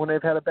game when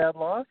I've had a bad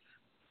loss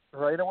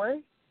right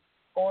away,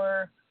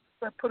 or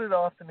do I put it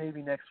off to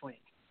maybe next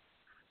week?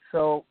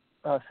 So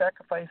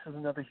sacrifice is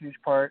another huge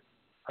part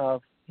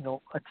of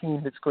a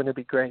team that's going to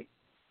be great.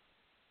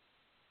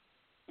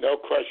 No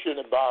question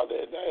about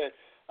it.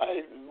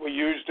 We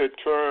use the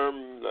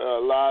term a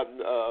lot.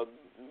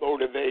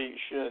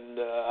 Motivation,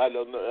 I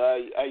don't know.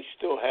 I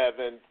still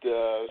haven't,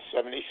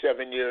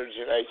 77 years,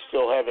 and I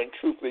still haven't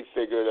truthfully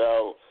figured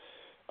out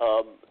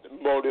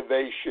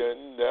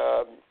motivation.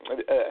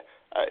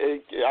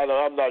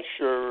 I'm not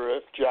sure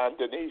if John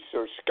Danise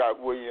or Scott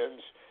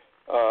Williams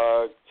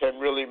can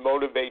really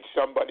motivate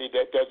somebody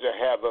that doesn't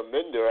have them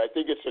in there. I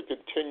think it's a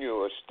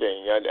continuous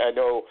thing. I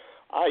know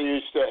I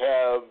used to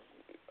have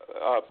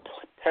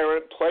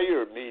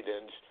parent-player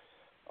meetings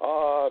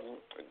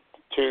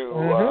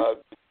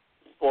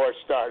before I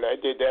started. I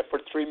did that for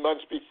 3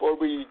 months before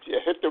we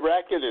hit the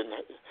racket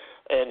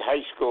in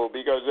high school,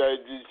 because I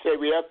say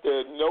we have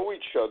to know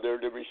each other,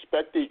 to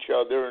respect each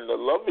other, and to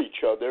love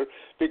each other,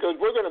 because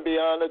we're going to be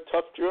on a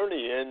tough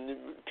journey, and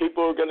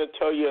people are going to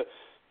tell you,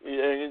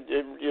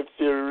 if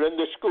you're in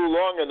the school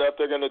long enough,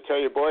 they're going to tell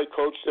you, boy,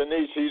 Coach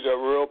Danise, he's a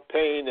real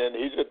pain, and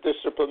he's a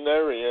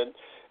disciplinarian.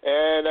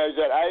 And I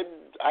said,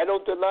 I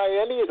don't deny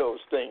any of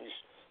those things.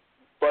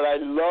 But I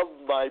love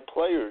my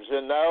players,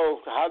 and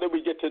now how do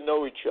we get to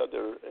know each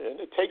other?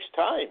 And it takes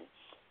time.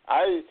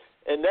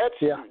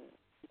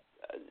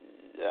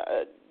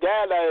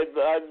 Dad,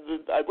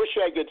 I wish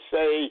I could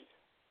say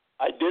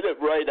I did it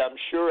right. I'm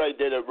sure I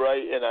did it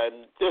right, and I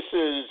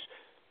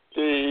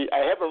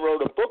haven't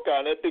wrote a book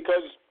on it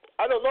because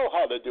I don't know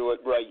how to do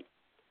it right.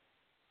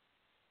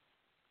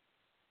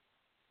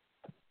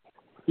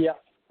 Yeah.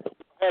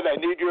 And I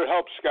need your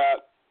help,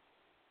 Scott.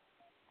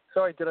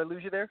 Sorry, did I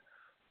lose you there?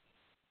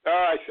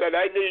 I said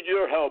I need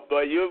your help.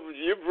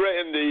 You've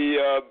written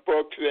the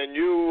books, and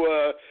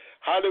you.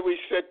 How do we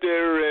sit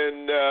there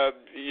and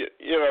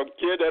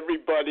get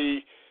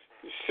everybody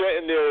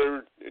sitting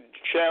there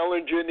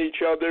challenging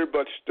each other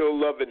but still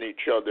loving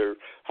each other?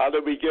 How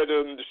do we get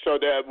them so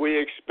that we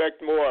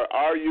expect more?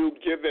 Are you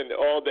giving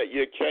all that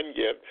you can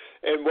give?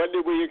 And when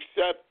do we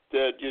accept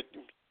that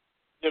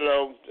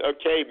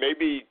okay,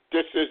 maybe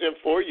this isn't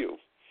for you?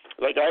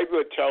 Like I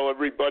would tell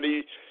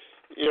everybody,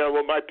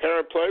 with my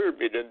parent-player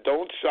meeting,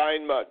 don't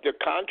sign the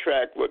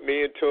contract with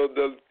me until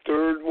the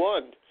third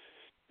one.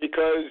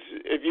 Because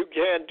if you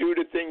can't do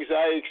the things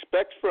I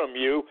expect from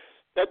you,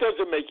 that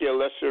doesn't make you a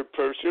lesser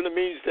person. It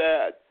means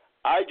that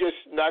I'm just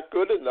not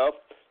good enough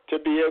to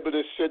be able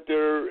to sit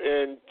there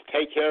and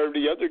take care of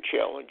the other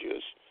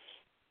challenges.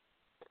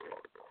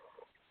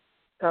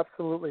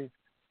 Absolutely.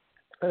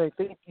 And I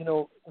think,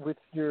 with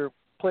your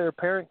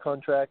player-parent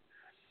contract,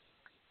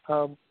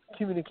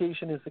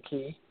 communication is the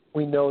key.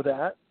 We know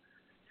that.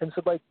 And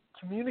so by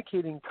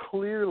communicating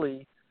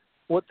clearly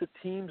what the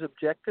team's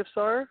objectives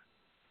are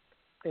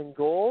and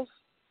goals,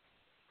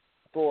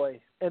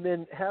 and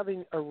then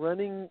having a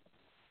running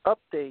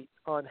update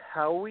on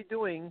how are we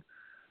doing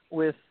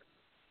with,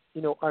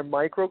 our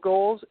micro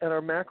goals and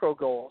our macro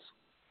goals,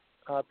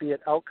 be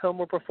it outcome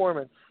or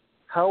performance.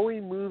 How are we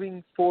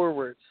moving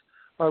forwards?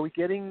 Are we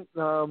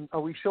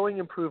showing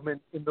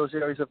improvement in those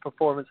areas of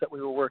performance that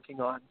we were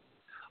working on?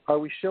 Are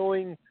we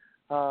showing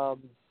that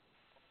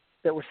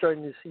we're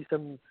starting to see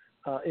some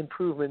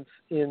improvements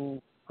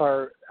in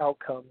our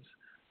outcomes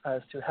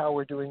as to how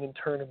we're doing in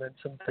tournaments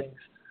and things?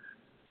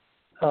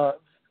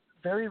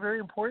 Very, very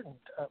important.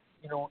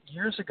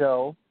 Years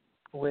ago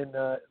when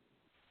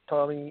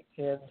Tommy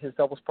and his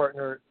doubles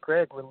partner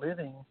Greg were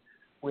living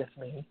with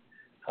me,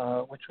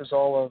 which was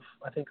all of,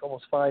 I think,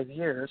 almost 5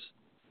 years,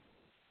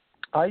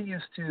 I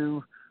used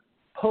to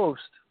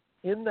post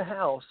in the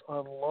house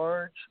on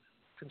large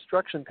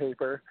construction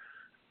paper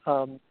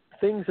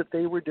things that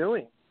they were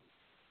doing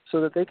so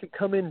that they could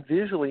come in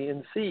visually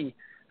and see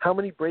how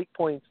many break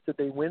points did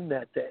they win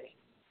that day,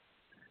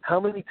 how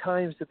many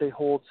times did they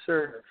hold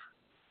serve,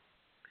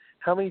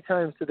 how many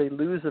times did they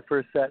lose the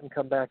first set and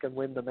come back and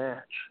win the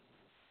match.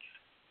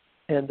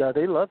 And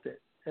they loved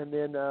it. And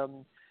then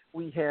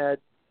we had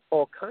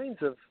all kinds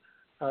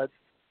of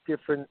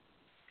different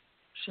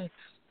sheets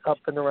up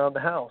and around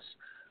the house.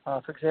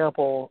 For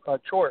example,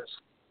 chores.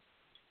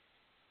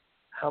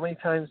 How many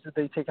times did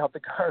they take out the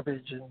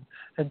garbage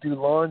and do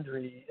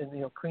laundry and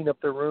clean up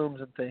their rooms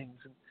and things?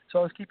 And so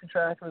I was keeping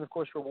track of them and, of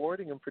course,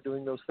 rewarding them for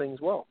doing those things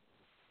well.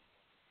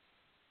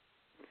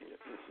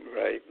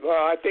 Right.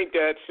 Well, I think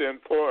that's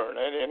important,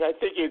 and I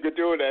think you could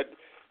do it at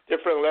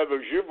different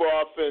levels. You've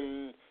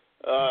often,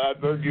 I've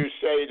heard you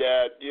say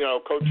that,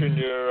 coaching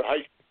your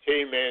high school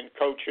team and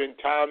coaching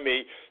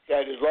Tommy,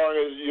 that as long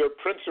as your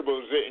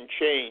principles didn't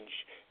change,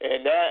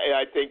 and that,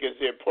 I think, is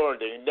the important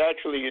thing.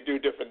 Naturally, you do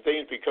different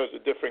things because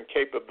of different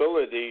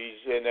capabilities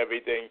and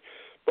everything,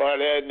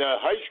 but in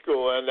high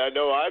school, and I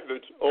know I've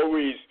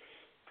always,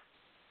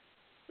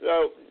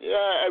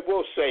 I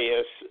will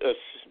say,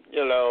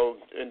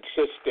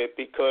 insisted,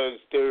 because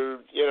they're,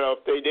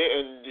 if they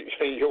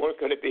didn't, you weren't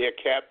going to be a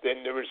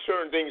captain. There were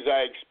certain things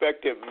I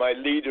expected my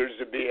leaders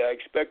to be. I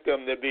expect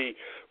them to be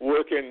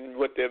working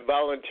with the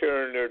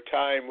volunteering their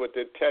time with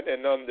the 10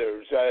 and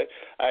unders.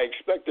 I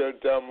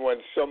expected them when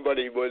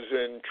somebody was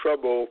in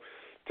trouble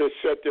to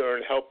sit there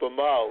and help them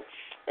out.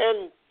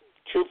 And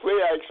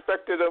truthfully, I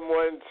expected them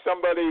when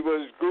somebody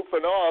was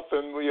goofing off,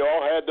 and we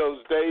all had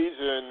those days,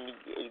 and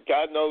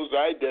God knows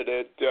I did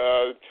it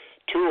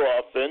too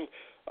often.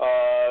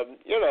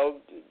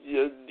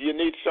 You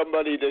need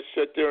somebody to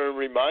sit there and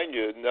remind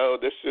you, no,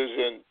 this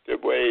isn't the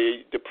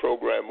way the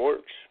program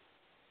works.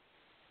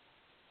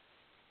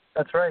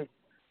 That's right.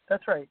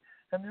 That's right.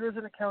 And there is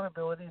an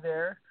accountability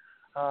there.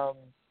 The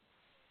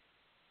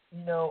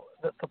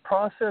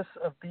process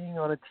of being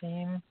on a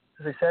team,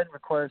 as I said,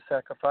 requires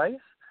sacrifice.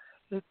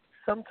 It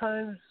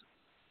oftentimes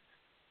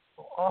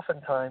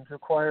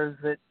requires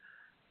that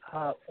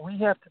we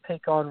have to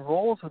take on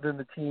roles within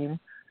the team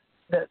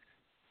that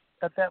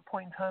at that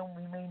point in time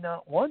we may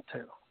not want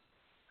to.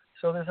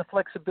 So there's a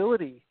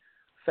flexibility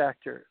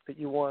factor that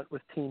you want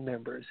with team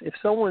members. If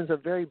someone's a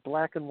very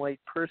black and white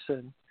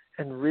person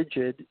and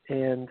rigid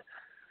and,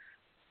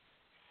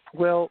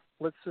 well,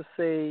 let's just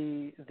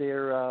say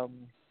they're a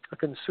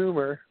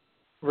consumer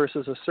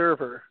versus a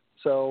server,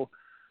 so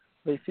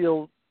they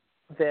feel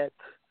that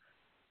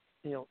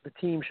the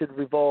team should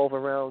revolve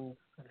around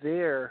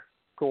their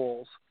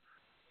goals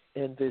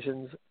and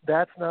visions,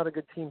 that's not a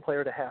good team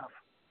player to have.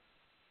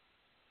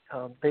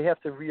 They have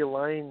to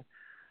realign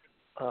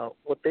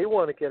what they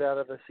want to get out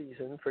of a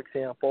season, for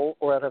example,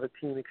 or out of a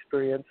team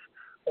experience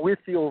with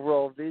the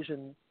overall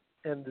vision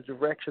and the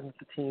direction that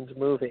the team's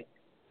moving.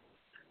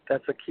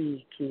 That's a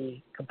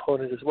key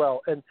component as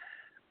well. And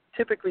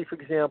typically, for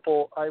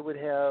example, I would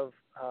have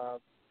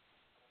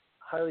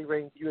highly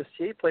ranked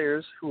USTA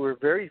players who were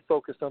very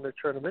focused on their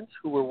tournaments,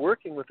 who were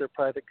working with their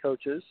private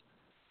coaches,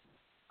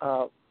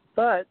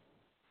 But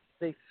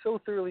they so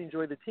thoroughly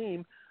enjoyed the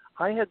team,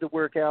 I had to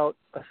work out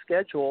a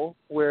schedule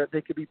where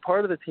they could be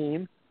part of the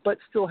team but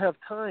still have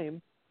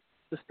time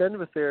to spend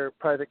with their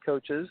private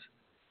coaches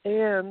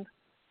and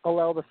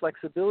allow the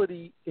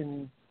flexibility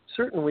in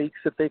certain weeks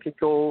that they could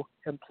go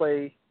and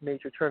play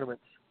major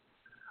tournaments.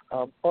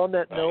 On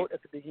that note,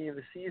 at the beginning of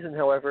the season,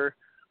 however,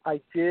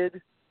 I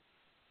did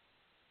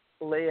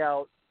lay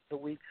out the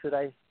weeks that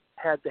I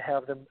had to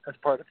have them as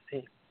part of the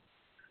team.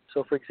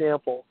 So, for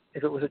example,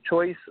 if it was a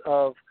choice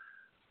of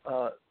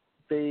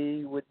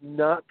they would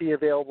not be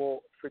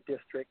available for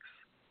districts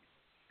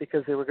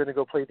because they were going to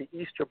go play the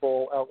Easter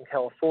Bowl out in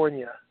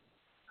California,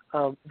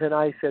 then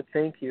I said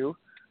thank you,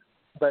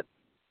 but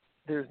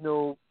there's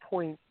no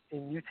point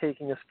in you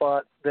taking a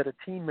spot that a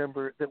team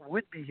member that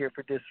would be here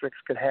for districts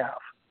could have.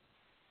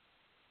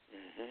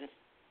 Mm-hmm.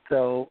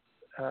 So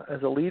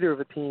as a leader of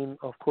a team,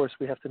 of course,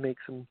 we have to make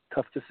some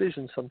tough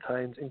decisions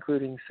sometimes,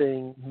 including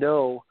saying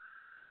no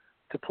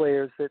to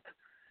players that,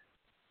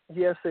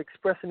 yes, they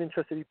express an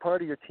interest to be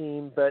part of your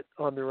team, but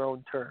on their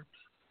own terms.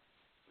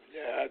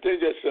 Yeah, I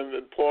think that's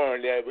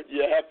important. Yeah, but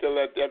you have to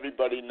let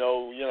everybody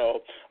know.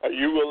 Are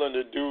you willing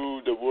to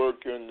do the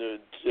work and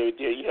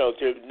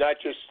to not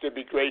just to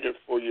be greater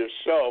for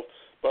yourself,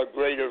 but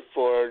greater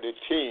for the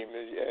team.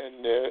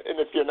 And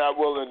if you're not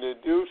willing to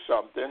do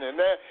something,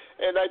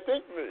 and I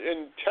think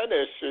in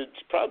tennis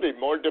it's probably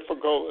more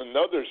difficult than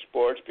other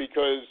sports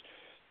because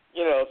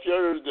if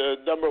you're the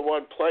number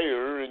one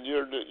player and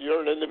you're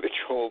an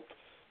individual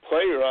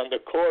player on the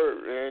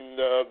court,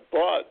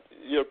 but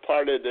you're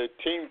part of the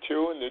team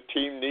too, and the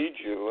team needs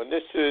you. And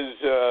this is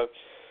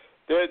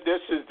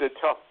the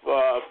tough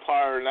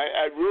part. And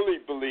I really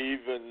believe,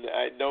 and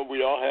I know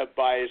we all have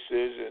biases,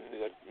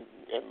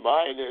 and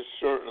mine is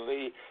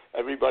certainly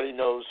everybody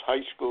knows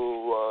high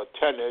school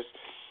tennis,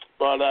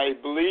 but I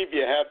believe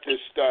you have to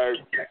start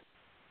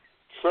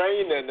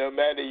training them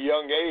at a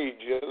young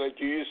age, like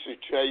you used to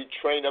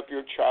train up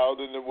your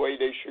child in the way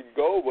they should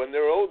go when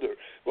they're older.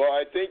 Well,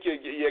 I think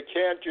you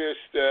can't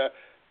just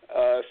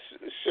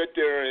sit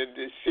there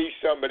and see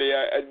somebody.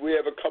 We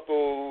have a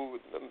couple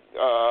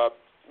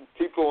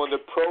people on the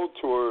pro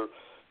tour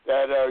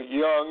that are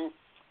young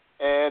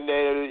and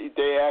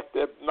they act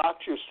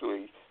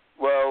obnoxiously.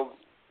 Well,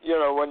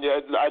 when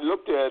I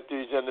looked at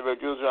these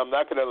individuals, and I'm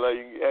not going to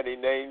lay any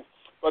names,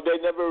 but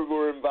they never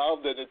were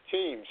involved in a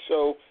team.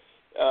 So,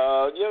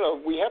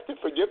 we have to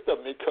forgive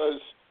them because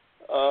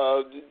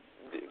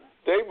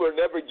they were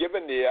never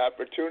given the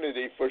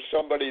opportunity for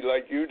somebody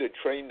like you to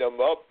train them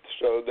up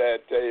so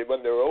that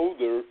when they're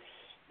older,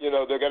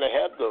 they're going to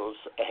have those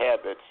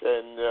habits.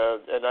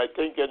 And I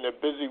think in the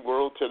busy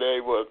world today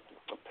with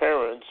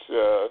parents,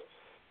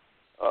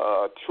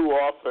 too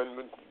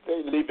often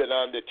they leave it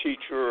on the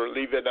teacher or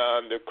leave it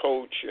on the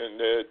coach,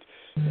 and it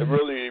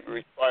really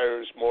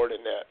requires more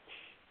than that.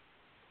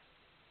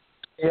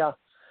 Yeah.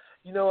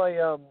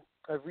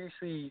 I've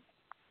recently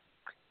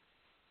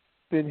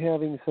been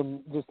having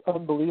some just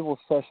unbelievable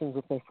sessions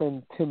with my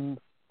friend Tim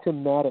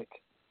Maddock,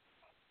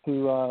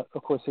 who,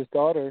 of course, his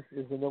daughter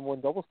is the number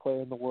one doubles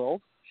player in the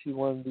world. She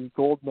won the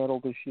gold medal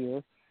this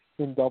year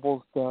in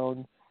doubles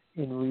down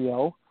in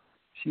Rio.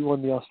 She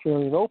won the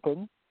Australian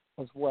Open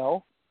as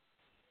well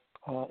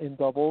in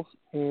doubles.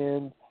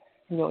 And,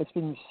 it's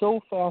been so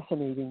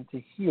fascinating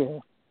to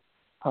hear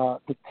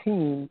the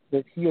team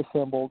that he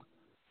assembled,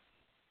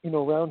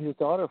 around his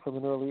daughter from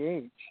an early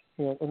age.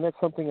 And that's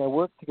something I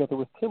work together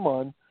with Tim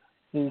on,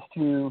 is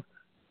to,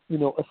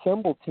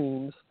 assemble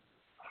teams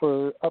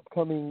for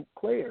upcoming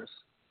players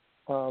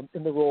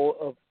in the role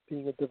of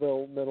being a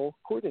developmental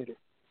coordinator,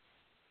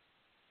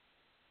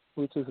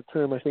 which is a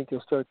term I think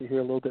you'll start to hear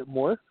a little bit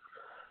more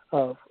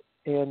of.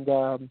 And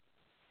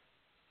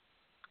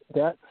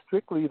that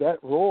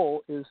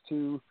role is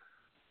to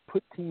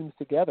put teams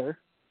together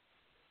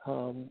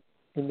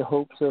in the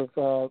hopes of,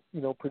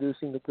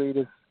 producing the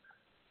greatest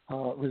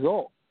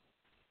result.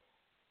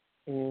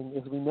 And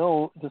as we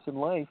know, just in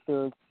life,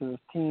 there's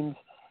teams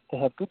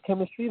that have good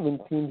chemistry, and then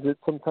teams that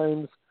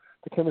sometimes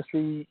the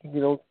chemistry,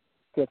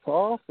 gets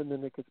off, and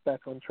then it gets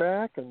back on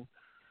track. And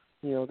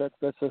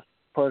that's just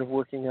part of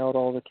working out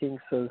all the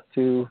kinks as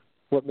to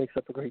what makes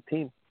up a great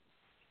team.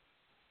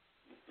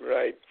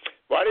 Right.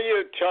 Why don't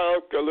you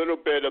talk a little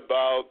bit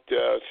about?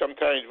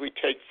 Sometimes we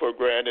take for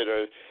granted,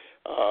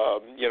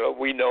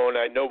 we know, and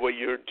I know what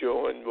you're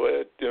doing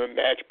with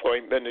Match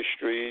Point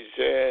Ministries,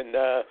 and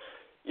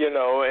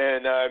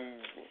and I'm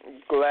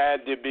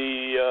glad to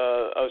be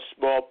a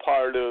small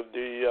part of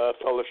the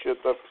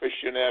Fellowship of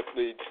Christian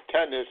Athletes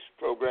tennis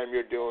program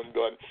you're doing.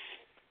 But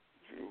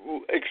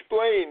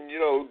explain,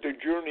 the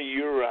journey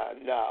you're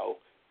on now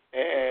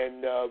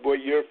and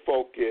what your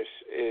focus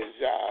is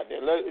on.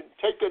 And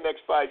take the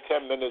next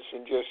 5-10 minutes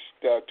and just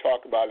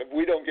talk about it. If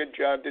we don't get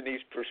John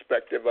Danise's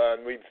perspective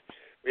on, we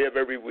have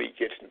every week.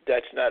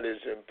 That's not as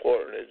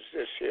important as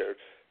this here.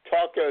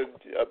 Talk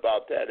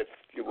about that, if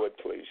you would,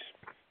 please.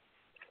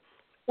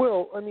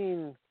 Well,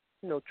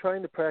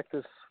 trying to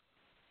practice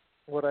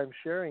what I'm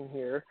sharing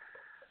here,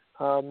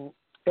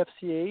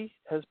 FCA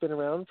has been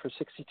around for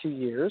 62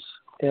 years,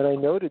 and I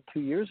noted 2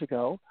 years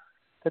ago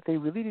that they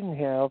really didn't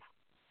have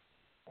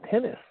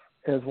tennis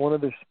as one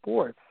of their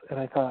sports. And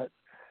I thought,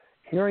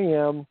 here I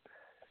am.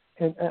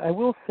 And I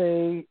will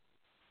say,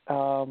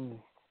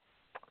 coming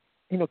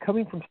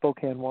from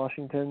Spokane,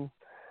 Washington,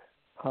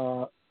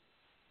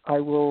 I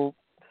will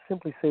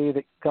simply say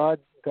that God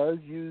does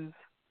He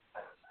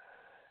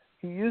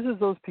uses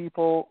those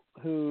people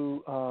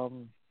who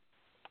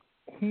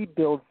He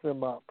builds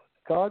them up.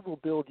 God will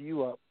build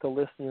you up, the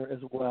listener, as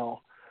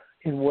well,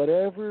 in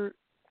whatever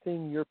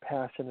thing you're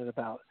passionate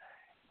about.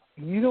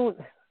 You don't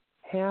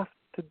have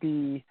to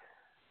be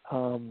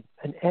an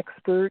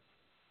expert.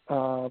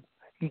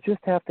 You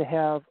just have to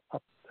have a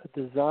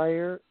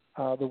desire,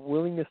 the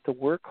willingness to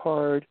work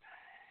hard,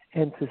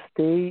 and to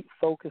stay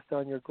focused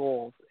on your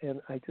goals.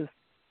 And I just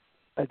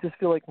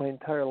feel like my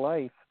entire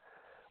life,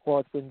 while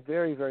it's been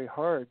very, very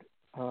hard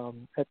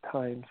at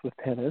times with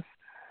tennis,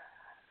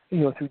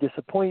 through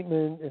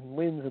disappointment and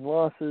wins and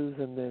losses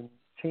and then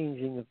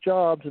changing of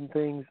jobs and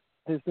things,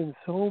 there's been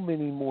so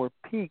many more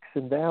peaks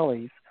and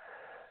valleys.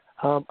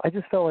 I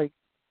just felt like,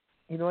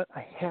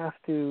 I have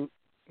to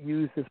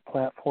use this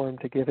platform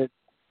to give it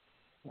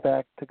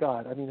back to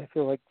God. I mean, I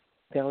feel like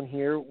down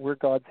here we're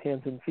God's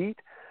hands and feet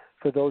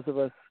for those of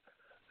us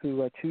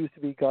who choose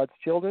to be God's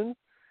children.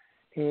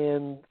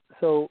 And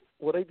so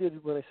what I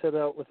did when I set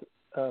out with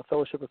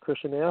Fellowship of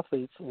Christian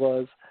Athletes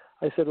was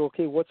I said,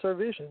 okay, what's our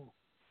vision?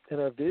 And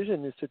our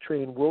vision is to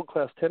train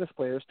world-class tennis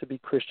players to be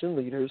Christian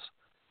leaders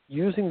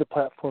using the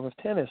platform of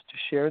tennis to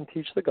share and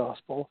teach the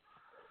gospel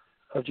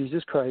of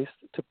Jesus Christ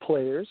to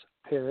players,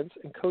 parents,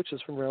 and coaches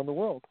from around the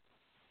world.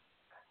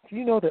 Do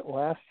you know that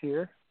last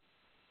year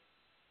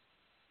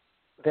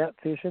that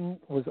vision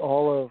was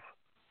all of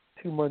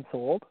 2 months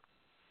old?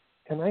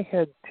 And I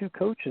had 2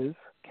 coaches,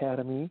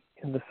 academy,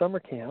 in the summer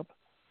camp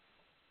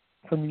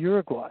from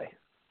Uruguay.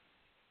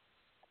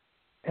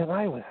 And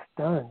I was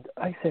stunned.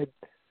 I said,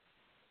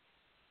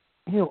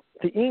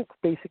 the ink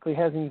basically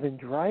hasn't even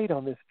dried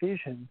on this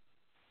vision.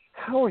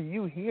 How are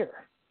you here?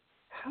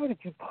 How did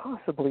you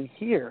possibly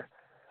hear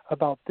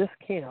about this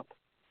camp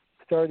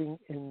starting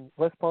in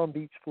West Palm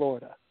Beach,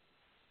 Florida?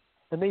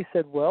 And they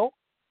said, well,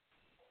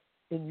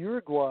 in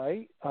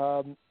Uruguay,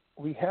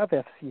 we have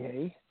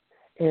FCA,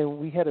 and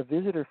we had a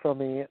visitor from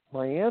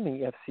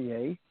Miami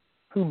FCA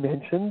who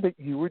mentioned that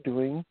you were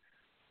doing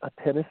a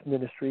tennis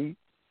ministry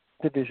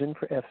division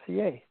for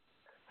FCA.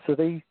 So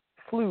they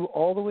flew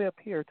all the way up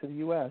here to the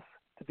U.S.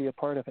 to be a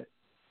part of it.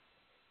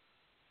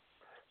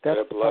 That's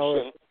the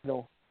power,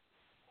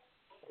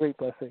 great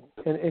blessing.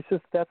 And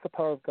that's the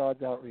power of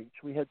God's outreach.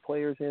 We had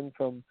players in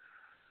from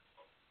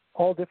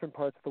all different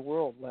parts of the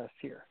world last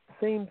year.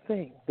 Same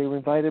thing. They were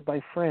invited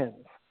by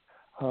friends.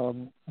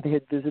 They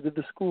had visited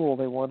the school.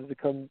 They wanted to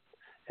come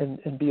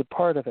and be a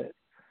part of it.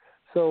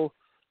 So,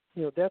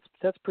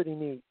 that's pretty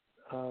neat.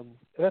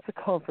 That's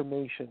a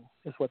confirmation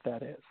is what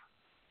that is,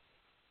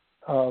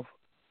 of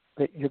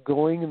that you're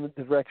going in the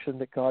direction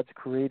that God's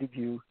created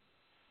you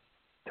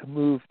to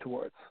move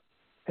towards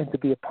and to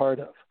be a part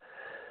of.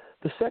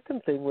 The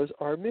second thing was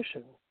our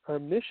mission. Our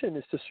mission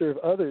is to serve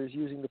others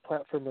using the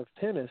platform of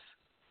tennis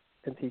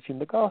and teaching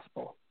the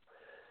gospel.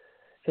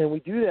 And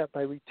we do that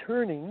by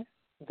returning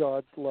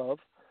God's love,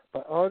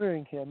 by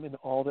honoring Him in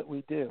all that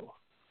we do.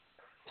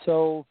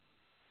 So,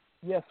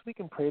 yes, we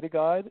can pray to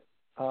God,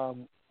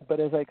 but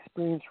as I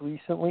experienced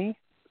recently,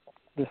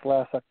 this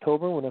last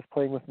October when I was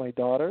playing with my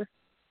daughter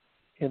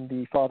in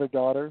the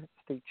father-daughter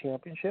state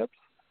championships,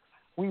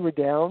 we were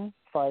down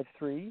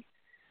 5-3,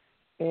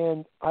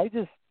 and I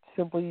just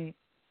simply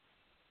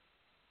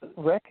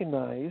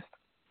recognized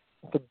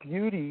the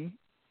beauty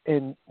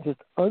and just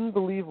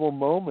unbelievable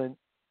moment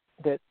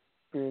that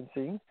I'm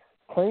experiencing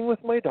playing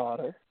with my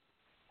daughter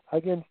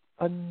against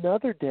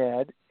another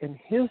dad and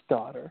his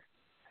daughter,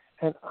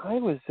 and I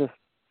was just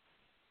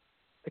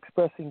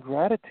expressing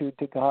gratitude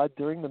to God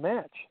during the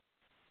match.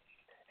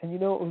 And, it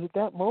was at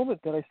that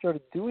moment that I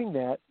started doing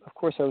that. Of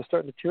course, I was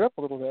starting to tear up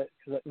a little bit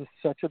because it was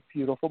such a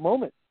beautiful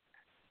moment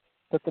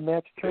that the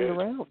match turned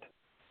around.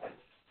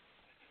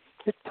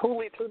 It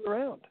totally turned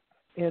around.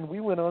 And we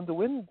went on to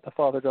win the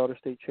father-daughter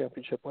state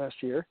championship last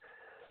year.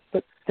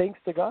 But thanks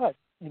to God,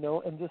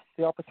 and just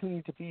the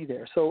opportunity to be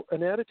there. So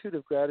an attitude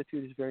of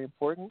gratitude is very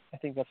important. I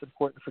think that's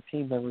important for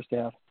team members to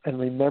have and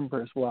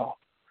remember as well.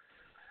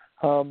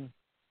 I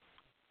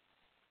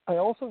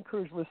also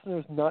encourage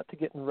listeners not to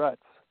get in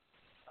ruts.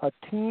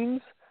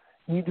 Teams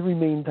need to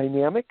remain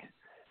dynamic.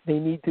 They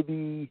need to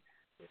be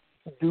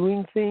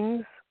doing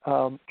things,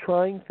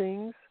 trying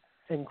things,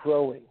 and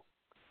growing.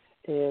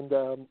 And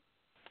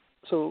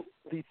so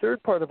the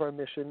third part of our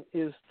mission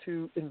is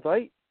to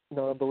invite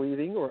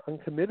non-believing or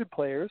uncommitted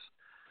players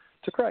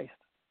to Christ.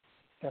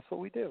 That's what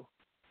we do.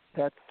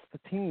 That's the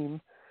team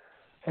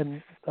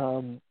and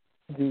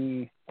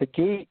the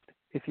gate,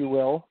 if you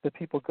will, that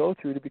people go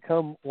through to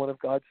become one of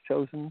God's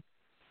chosen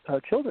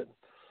children.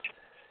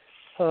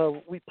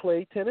 We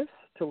play tennis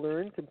to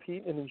learn,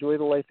 compete, and enjoy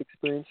the life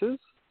experiences.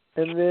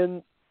 And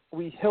then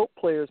we help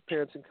players,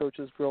 parents, and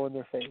coaches grow in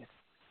their faith.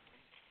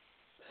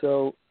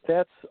 So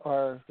that's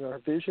our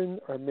vision,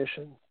 our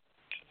mission.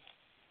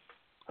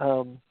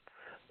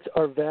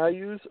 Our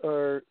values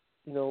are,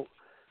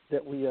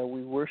 that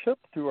we worship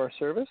through our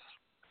service,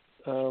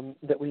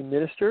 that we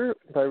minister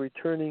by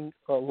returning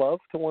love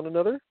to one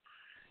another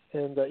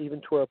and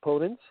even to our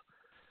opponents.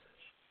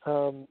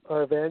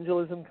 Our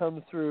evangelism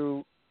comes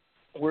through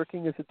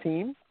working as a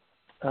team,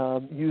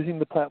 using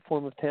the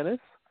platform of tennis,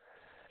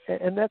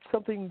 and that's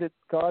something that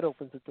God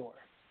opens the door.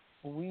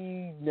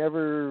 We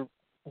never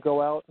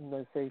go out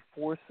and,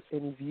 force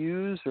any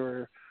views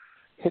or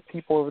hit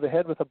people over the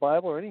head with a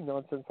Bible or any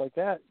nonsense like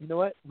that. You know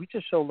what? We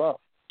just show love.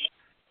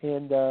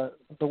 And the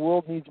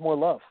world needs more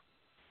love.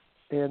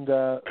 And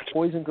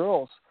boys and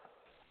girls,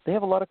 they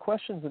have a lot of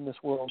questions in this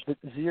world that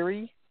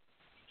Siri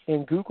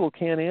and Google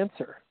can't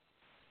answer.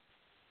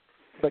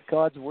 But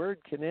God's Word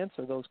can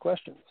answer those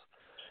questions.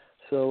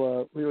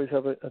 So we always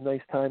have a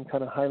nice time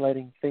kind of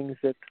highlighting things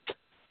that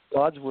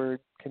God's Word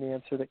can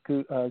answer that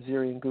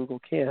Siri and Google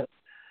can't.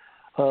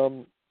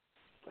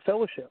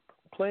 Fellowship,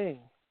 playing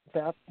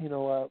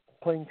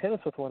tennis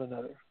with one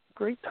another.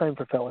 Great time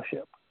for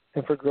fellowship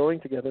and for growing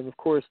together. And, of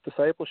course,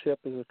 discipleship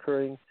is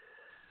occurring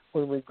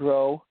when we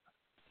grow,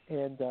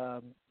 and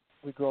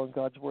we grow in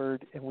God's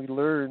Word, and we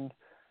learn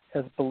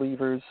as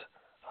believers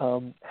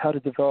how to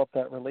develop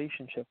that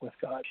relationship with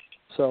God.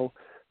 So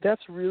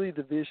that's really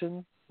the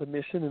vision, the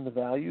mission, and the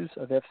values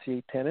of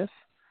FCA Tennis.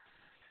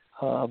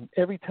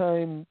 Every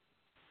time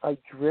I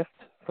drift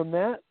from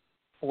that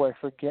or I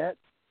forget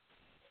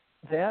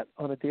that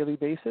on a daily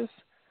basis,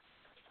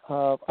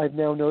 I've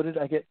now noted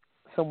I get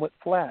somewhat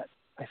flat.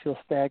 I feel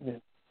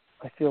stagnant.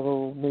 I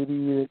feel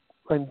maybe that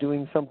I'm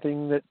doing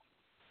something that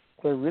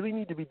do I really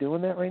need to be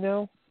doing that right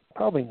now?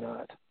 Probably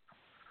not.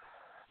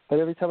 But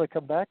every time I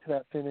come back to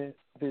that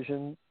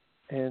vision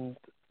and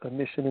a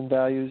mission and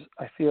values,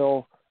 I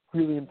feel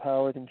really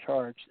empowered and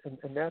charged.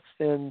 And that's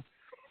then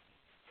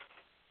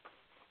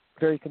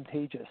very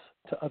contagious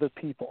to other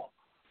people.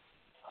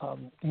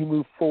 You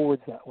move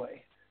forwards that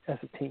way as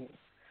a team.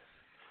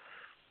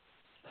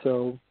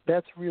 So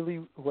that's really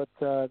what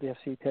the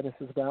FCA Tennis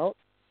is about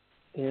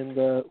and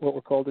what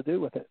we're called to do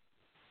with it.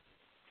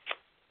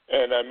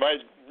 And I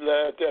might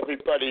let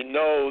everybody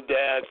know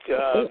that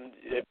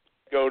if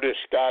you go to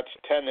Scott's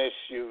Tennis,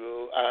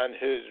 on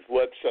his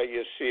website,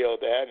 you'll see all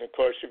that. And, of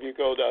course, if you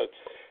go to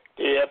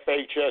the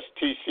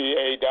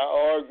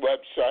FHSTCA.org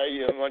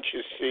website, and once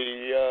you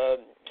see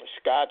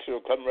Scott's,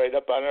 it'll come right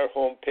up on our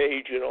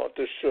homepage. You don't have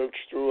to search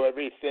through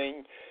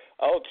everything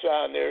else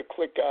on there.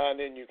 Click on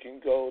and you can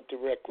go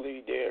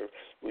directly there.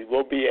 We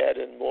will be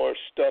adding more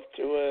stuff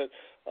to it.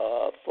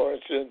 For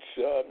instance,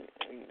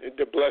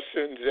 the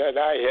blessings that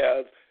I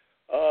have,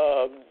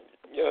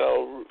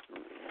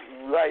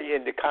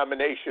 writing the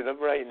combination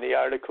of writing the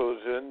articles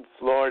in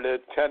Florida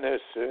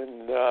tennis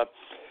and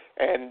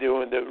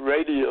doing the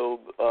radio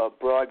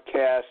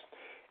broadcast.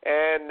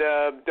 And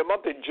the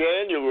month of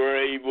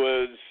January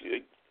was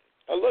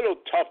a little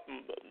tough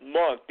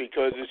month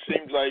because it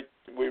seemed like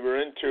we were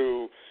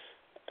into,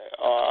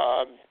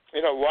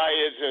 why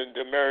isn't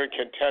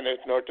American tennis,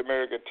 North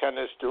American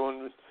tennis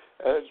doing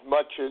as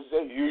much as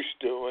they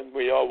used to? And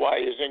why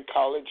isn't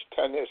college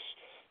tennis,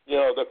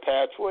 the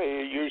pathway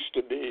it used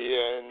to be?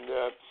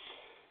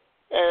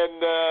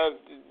 And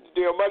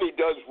money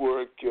does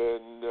work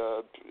in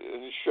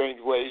strange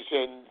ways.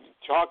 And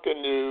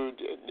talking to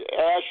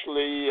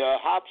Ashley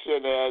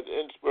Hobson at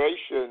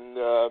Inspiration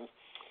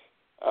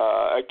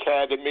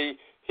Academy,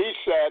 he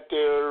sat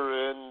there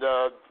and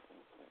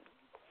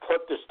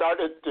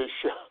started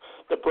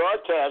the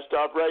broadcast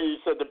up right. He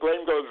said the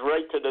blame goes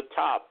right to the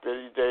top.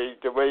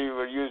 The way we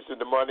were using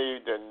the money,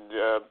 and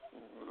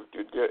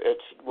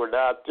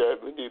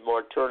we need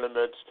more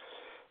tournaments.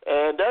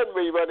 And then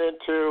we went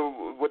into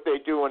what they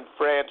do in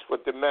France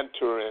with the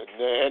mentoring.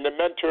 And the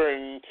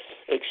mentoring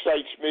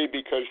excites me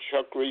because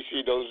Chuck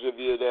Reese, those of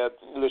you that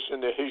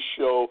listen to his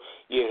show,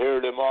 you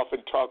heard him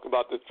often talk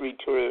about the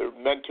 3-tier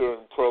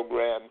mentoring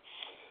program.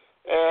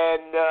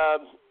 And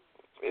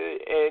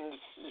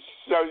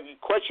so the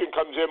question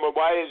comes in, well,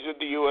 why isn't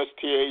the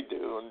USTA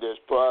doing this?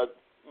 But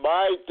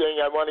my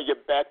thing, I want to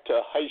get back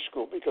to high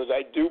school because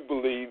I do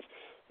believe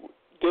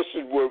this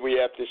is where we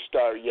have to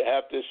start. You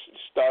have to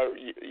start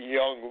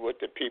young with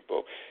the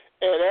people.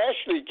 And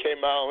Ashley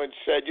came out and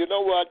said, you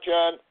know what,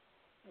 John?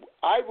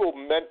 I will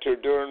mentor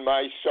during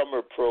my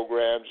summer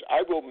programs.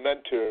 I will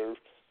mentor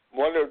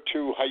 1 or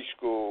 2 high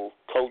school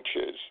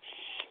coaches.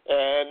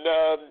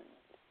 And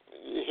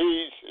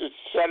he's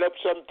set up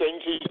some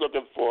things he's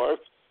looking for.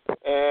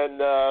 And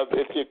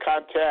if you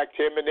contact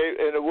him, and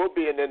it will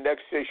be in the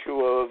next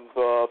issue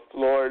of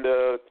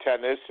Florida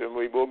Tennis, and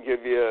we will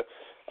give you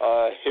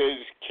his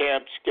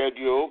camp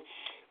schedule.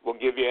 We'll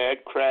give you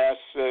Ed Crass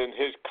and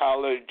his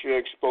college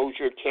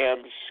exposure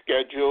camp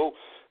schedule.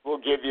 We'll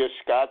give you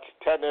Scott's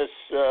Tennis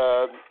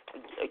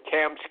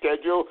camp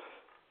schedule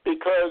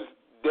because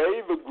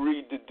they've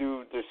agreed to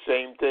do the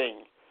same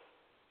thing.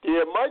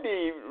 The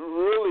money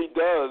really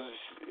does,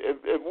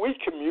 if we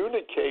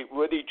communicate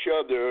with each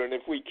other and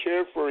if we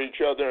care for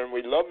each other and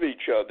we love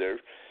each other,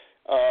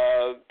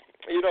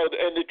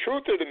 and the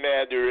truth of the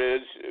matter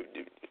is,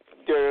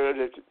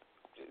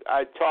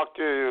 I talked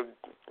to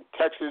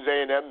Texas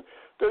A&M.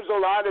 There's a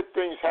lot of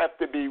things have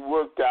to be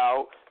worked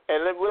out,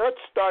 and then let's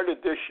start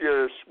it this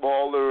year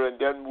smaller, and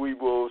then we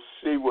will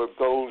see what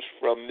goes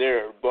from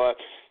there. But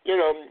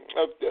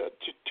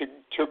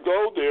to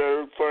go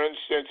there, for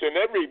instance, and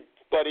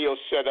everybody will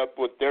set up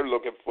what they're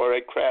looking for.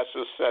 Ed Crass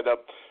will set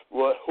up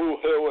who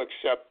he'll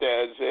accept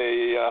as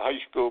a high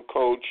school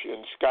coach,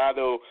 and Scott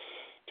will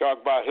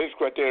talk about his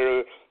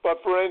criteria.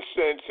 But for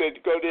instance, to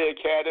go to the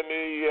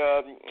academy,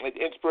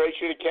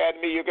 Inspiration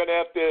Academy, you're going to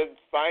have to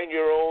find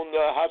your own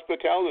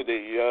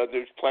hospitality.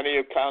 There's plenty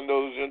of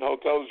condos and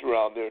hotels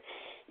around there.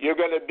 You're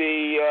going to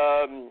be,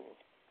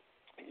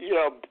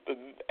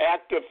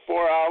 active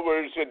 4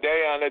 hours a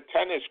day on a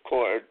tennis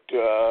court,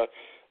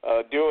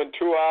 doing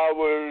 2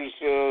 hours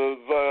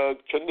of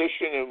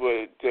conditioning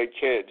with the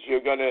kids.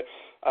 You're going to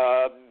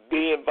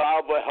be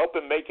involved with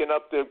helping making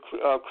up the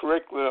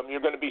curriculum.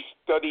 You're going to be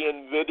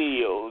studying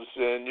videos,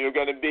 and you're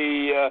going to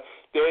be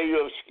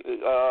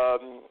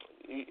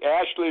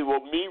Ashley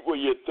will meet with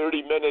you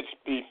 30 minutes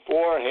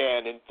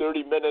beforehand and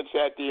 30 minutes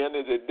at the end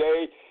of the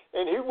day,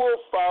 and he will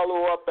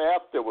follow up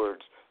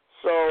afterwards.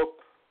 So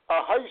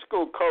a high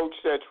school coach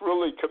that's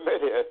really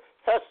committed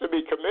has to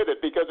be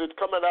committed because it's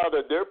coming out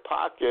of their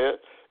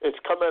pocket, it's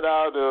coming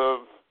out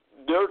of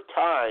their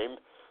time,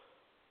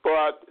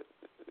 but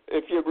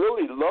if you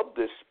really love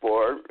this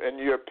sport and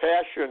you're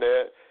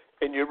passionate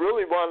and you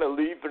really want to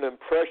leave an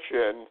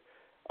impression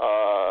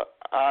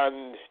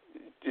on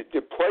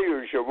the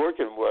players you're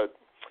working with,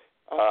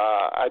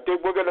 I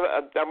think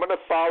I'm gonna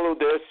follow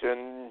this,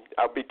 and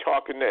I'll be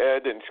talking to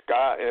Ed and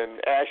Scott and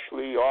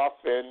Ashley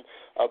often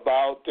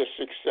about the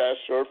success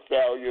or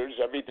failures.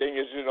 Everything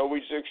isn't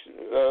always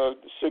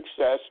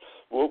success.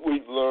 What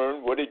we've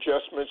learned, what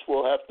adjustments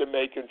we'll have to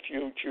make in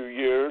future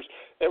years,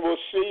 and we'll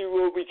see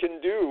what we can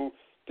do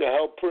to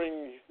help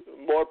bring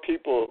more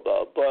people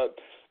about. But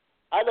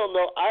I don't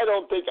know. I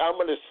don't think I'm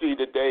going to see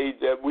the day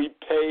that we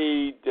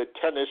pay the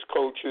tennis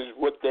coaches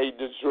what they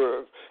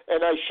deserve.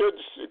 And I should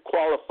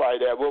qualify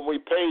that when we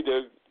pay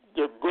the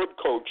good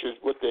coaches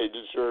what they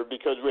deserve,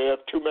 because we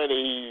have too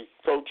many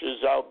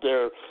coaches out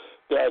there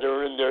that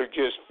are in there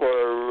just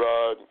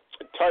for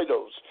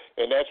titles.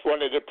 And that's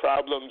one of the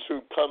problems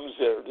who comes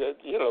there. That,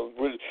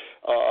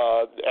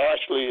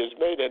 Ashley has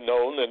made it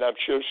known, and I'm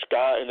sure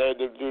Scott and Ed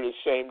will do the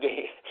same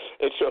thing.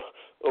 It's a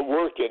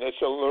working,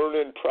 it's a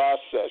learning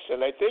process,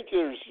 and I think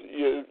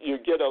you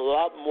get a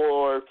lot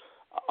more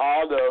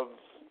out of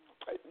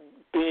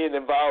being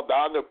involved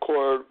on the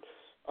court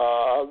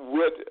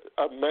with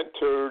a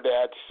mentor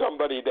that's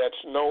somebody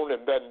that's known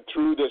and been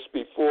through this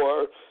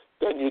before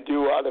than you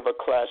do out of a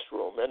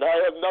classroom. And I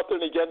have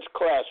nothing against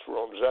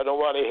classrooms. I don't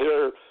want to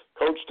hear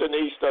Coach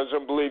Danise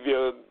doesn't believe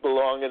you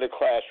belong in a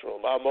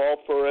classroom. I'm all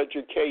for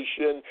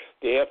education.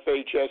 The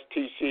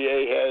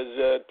FHSAA has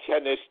a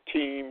tennis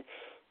team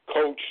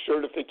coach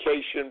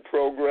certification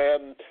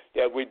program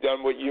that we've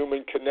done with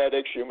Human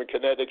Kinetics. Human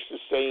Kinetics, the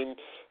same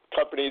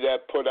company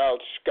that put out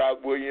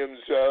Scott Williams'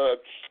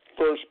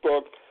 first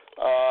book,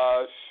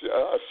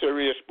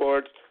 Serious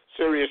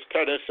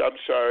Tennis.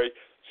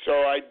 So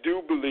I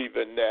do believe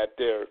in that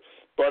there.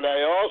 But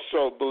I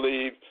also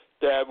believe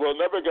that we're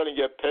never going to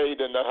get paid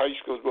in the high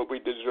schools what we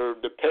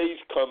deserve. The pays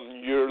come a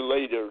year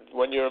later,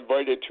 when you're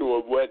invited to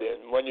a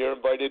wedding, when you're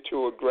invited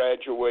to a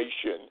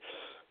graduation,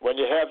 when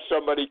you have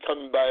somebody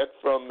come back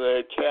from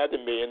the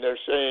academy and they're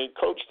saying,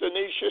 Coach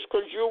Danise, just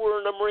because you were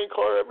in the Marine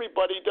Corps,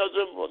 everybody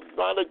doesn't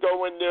want to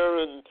go in there,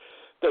 and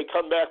they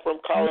come back from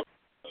college.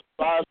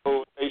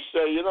 They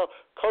say,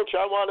 Coach,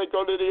 I want to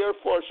go to the Air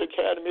Force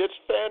Academy. It's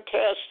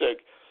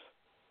fantastic.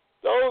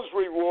 Those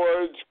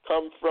rewards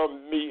come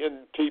from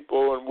meeting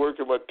people and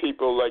working with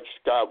people like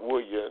Scott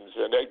Williams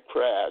and Ed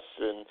Crass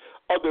and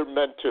other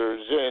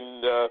mentors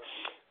and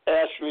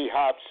Ashley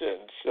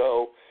Hobson.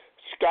 So,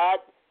 Scott,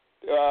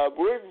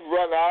 we've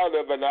run out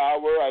of an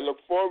hour. I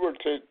look forward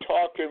to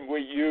talking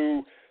with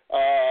you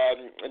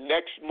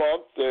next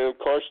month. Of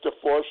course, the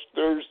fourth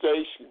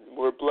Thursday.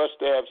 We're blessed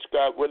to have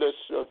Scott with us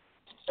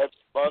next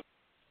month.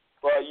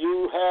 But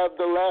you have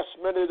the last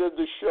minute of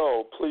the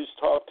show. Please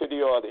talk to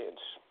the audience.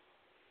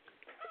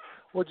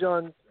 Well,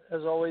 John,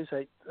 as always,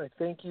 I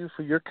thank you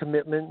for your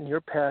commitment and your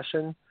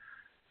passion,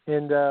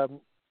 and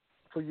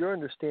for your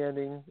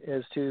understanding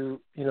as to,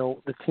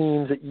 the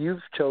teams that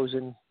you've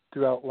chosen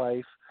throughout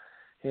life.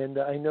 And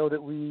I know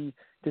that we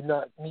did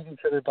not meet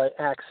each other by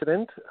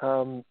accident.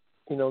 God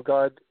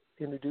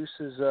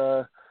introduces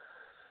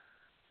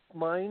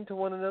mind to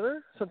one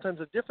another, sometimes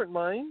a different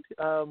mind,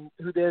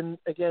 who then,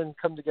 again,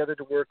 come together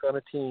to work on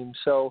a team.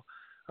 So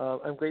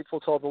I'm grateful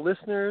to all the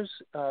listeners.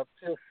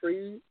 Feel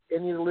free,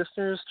 any of the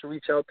listeners, to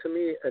reach out to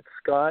me at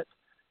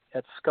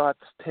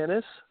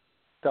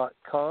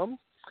scott@scottstennis.com.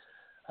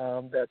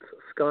 That's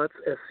Scott's,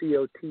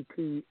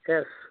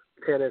 SCOTTS,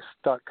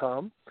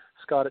 tennis.com,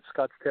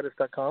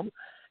 Scott@scottstennis.com.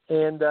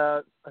 And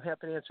I'm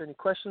happy to answer any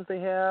questions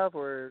they have,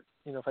 or,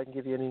 if I can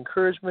give you any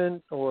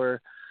encouragement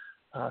or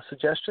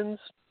suggestions,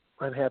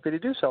 I'm happy to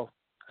do so.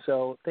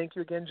 So thank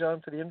you again, John,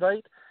 for the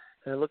invite,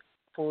 and I look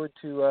forward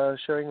to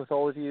sharing with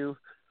all of you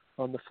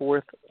on the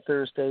 4th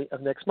Thursday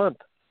of next month.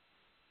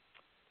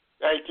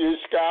 Thank you,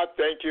 Scott.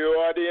 Thank you,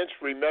 audience.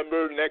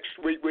 Remember, next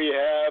week we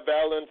have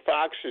Alan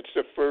Fox. It's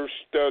the first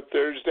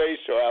Thursday,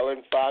 so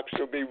Alan Fox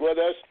will be with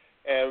us.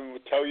 And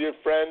tell your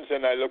friends,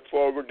 and I look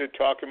forward to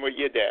talking with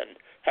you then.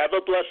 Have a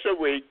blessed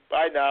week.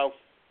 Bye now.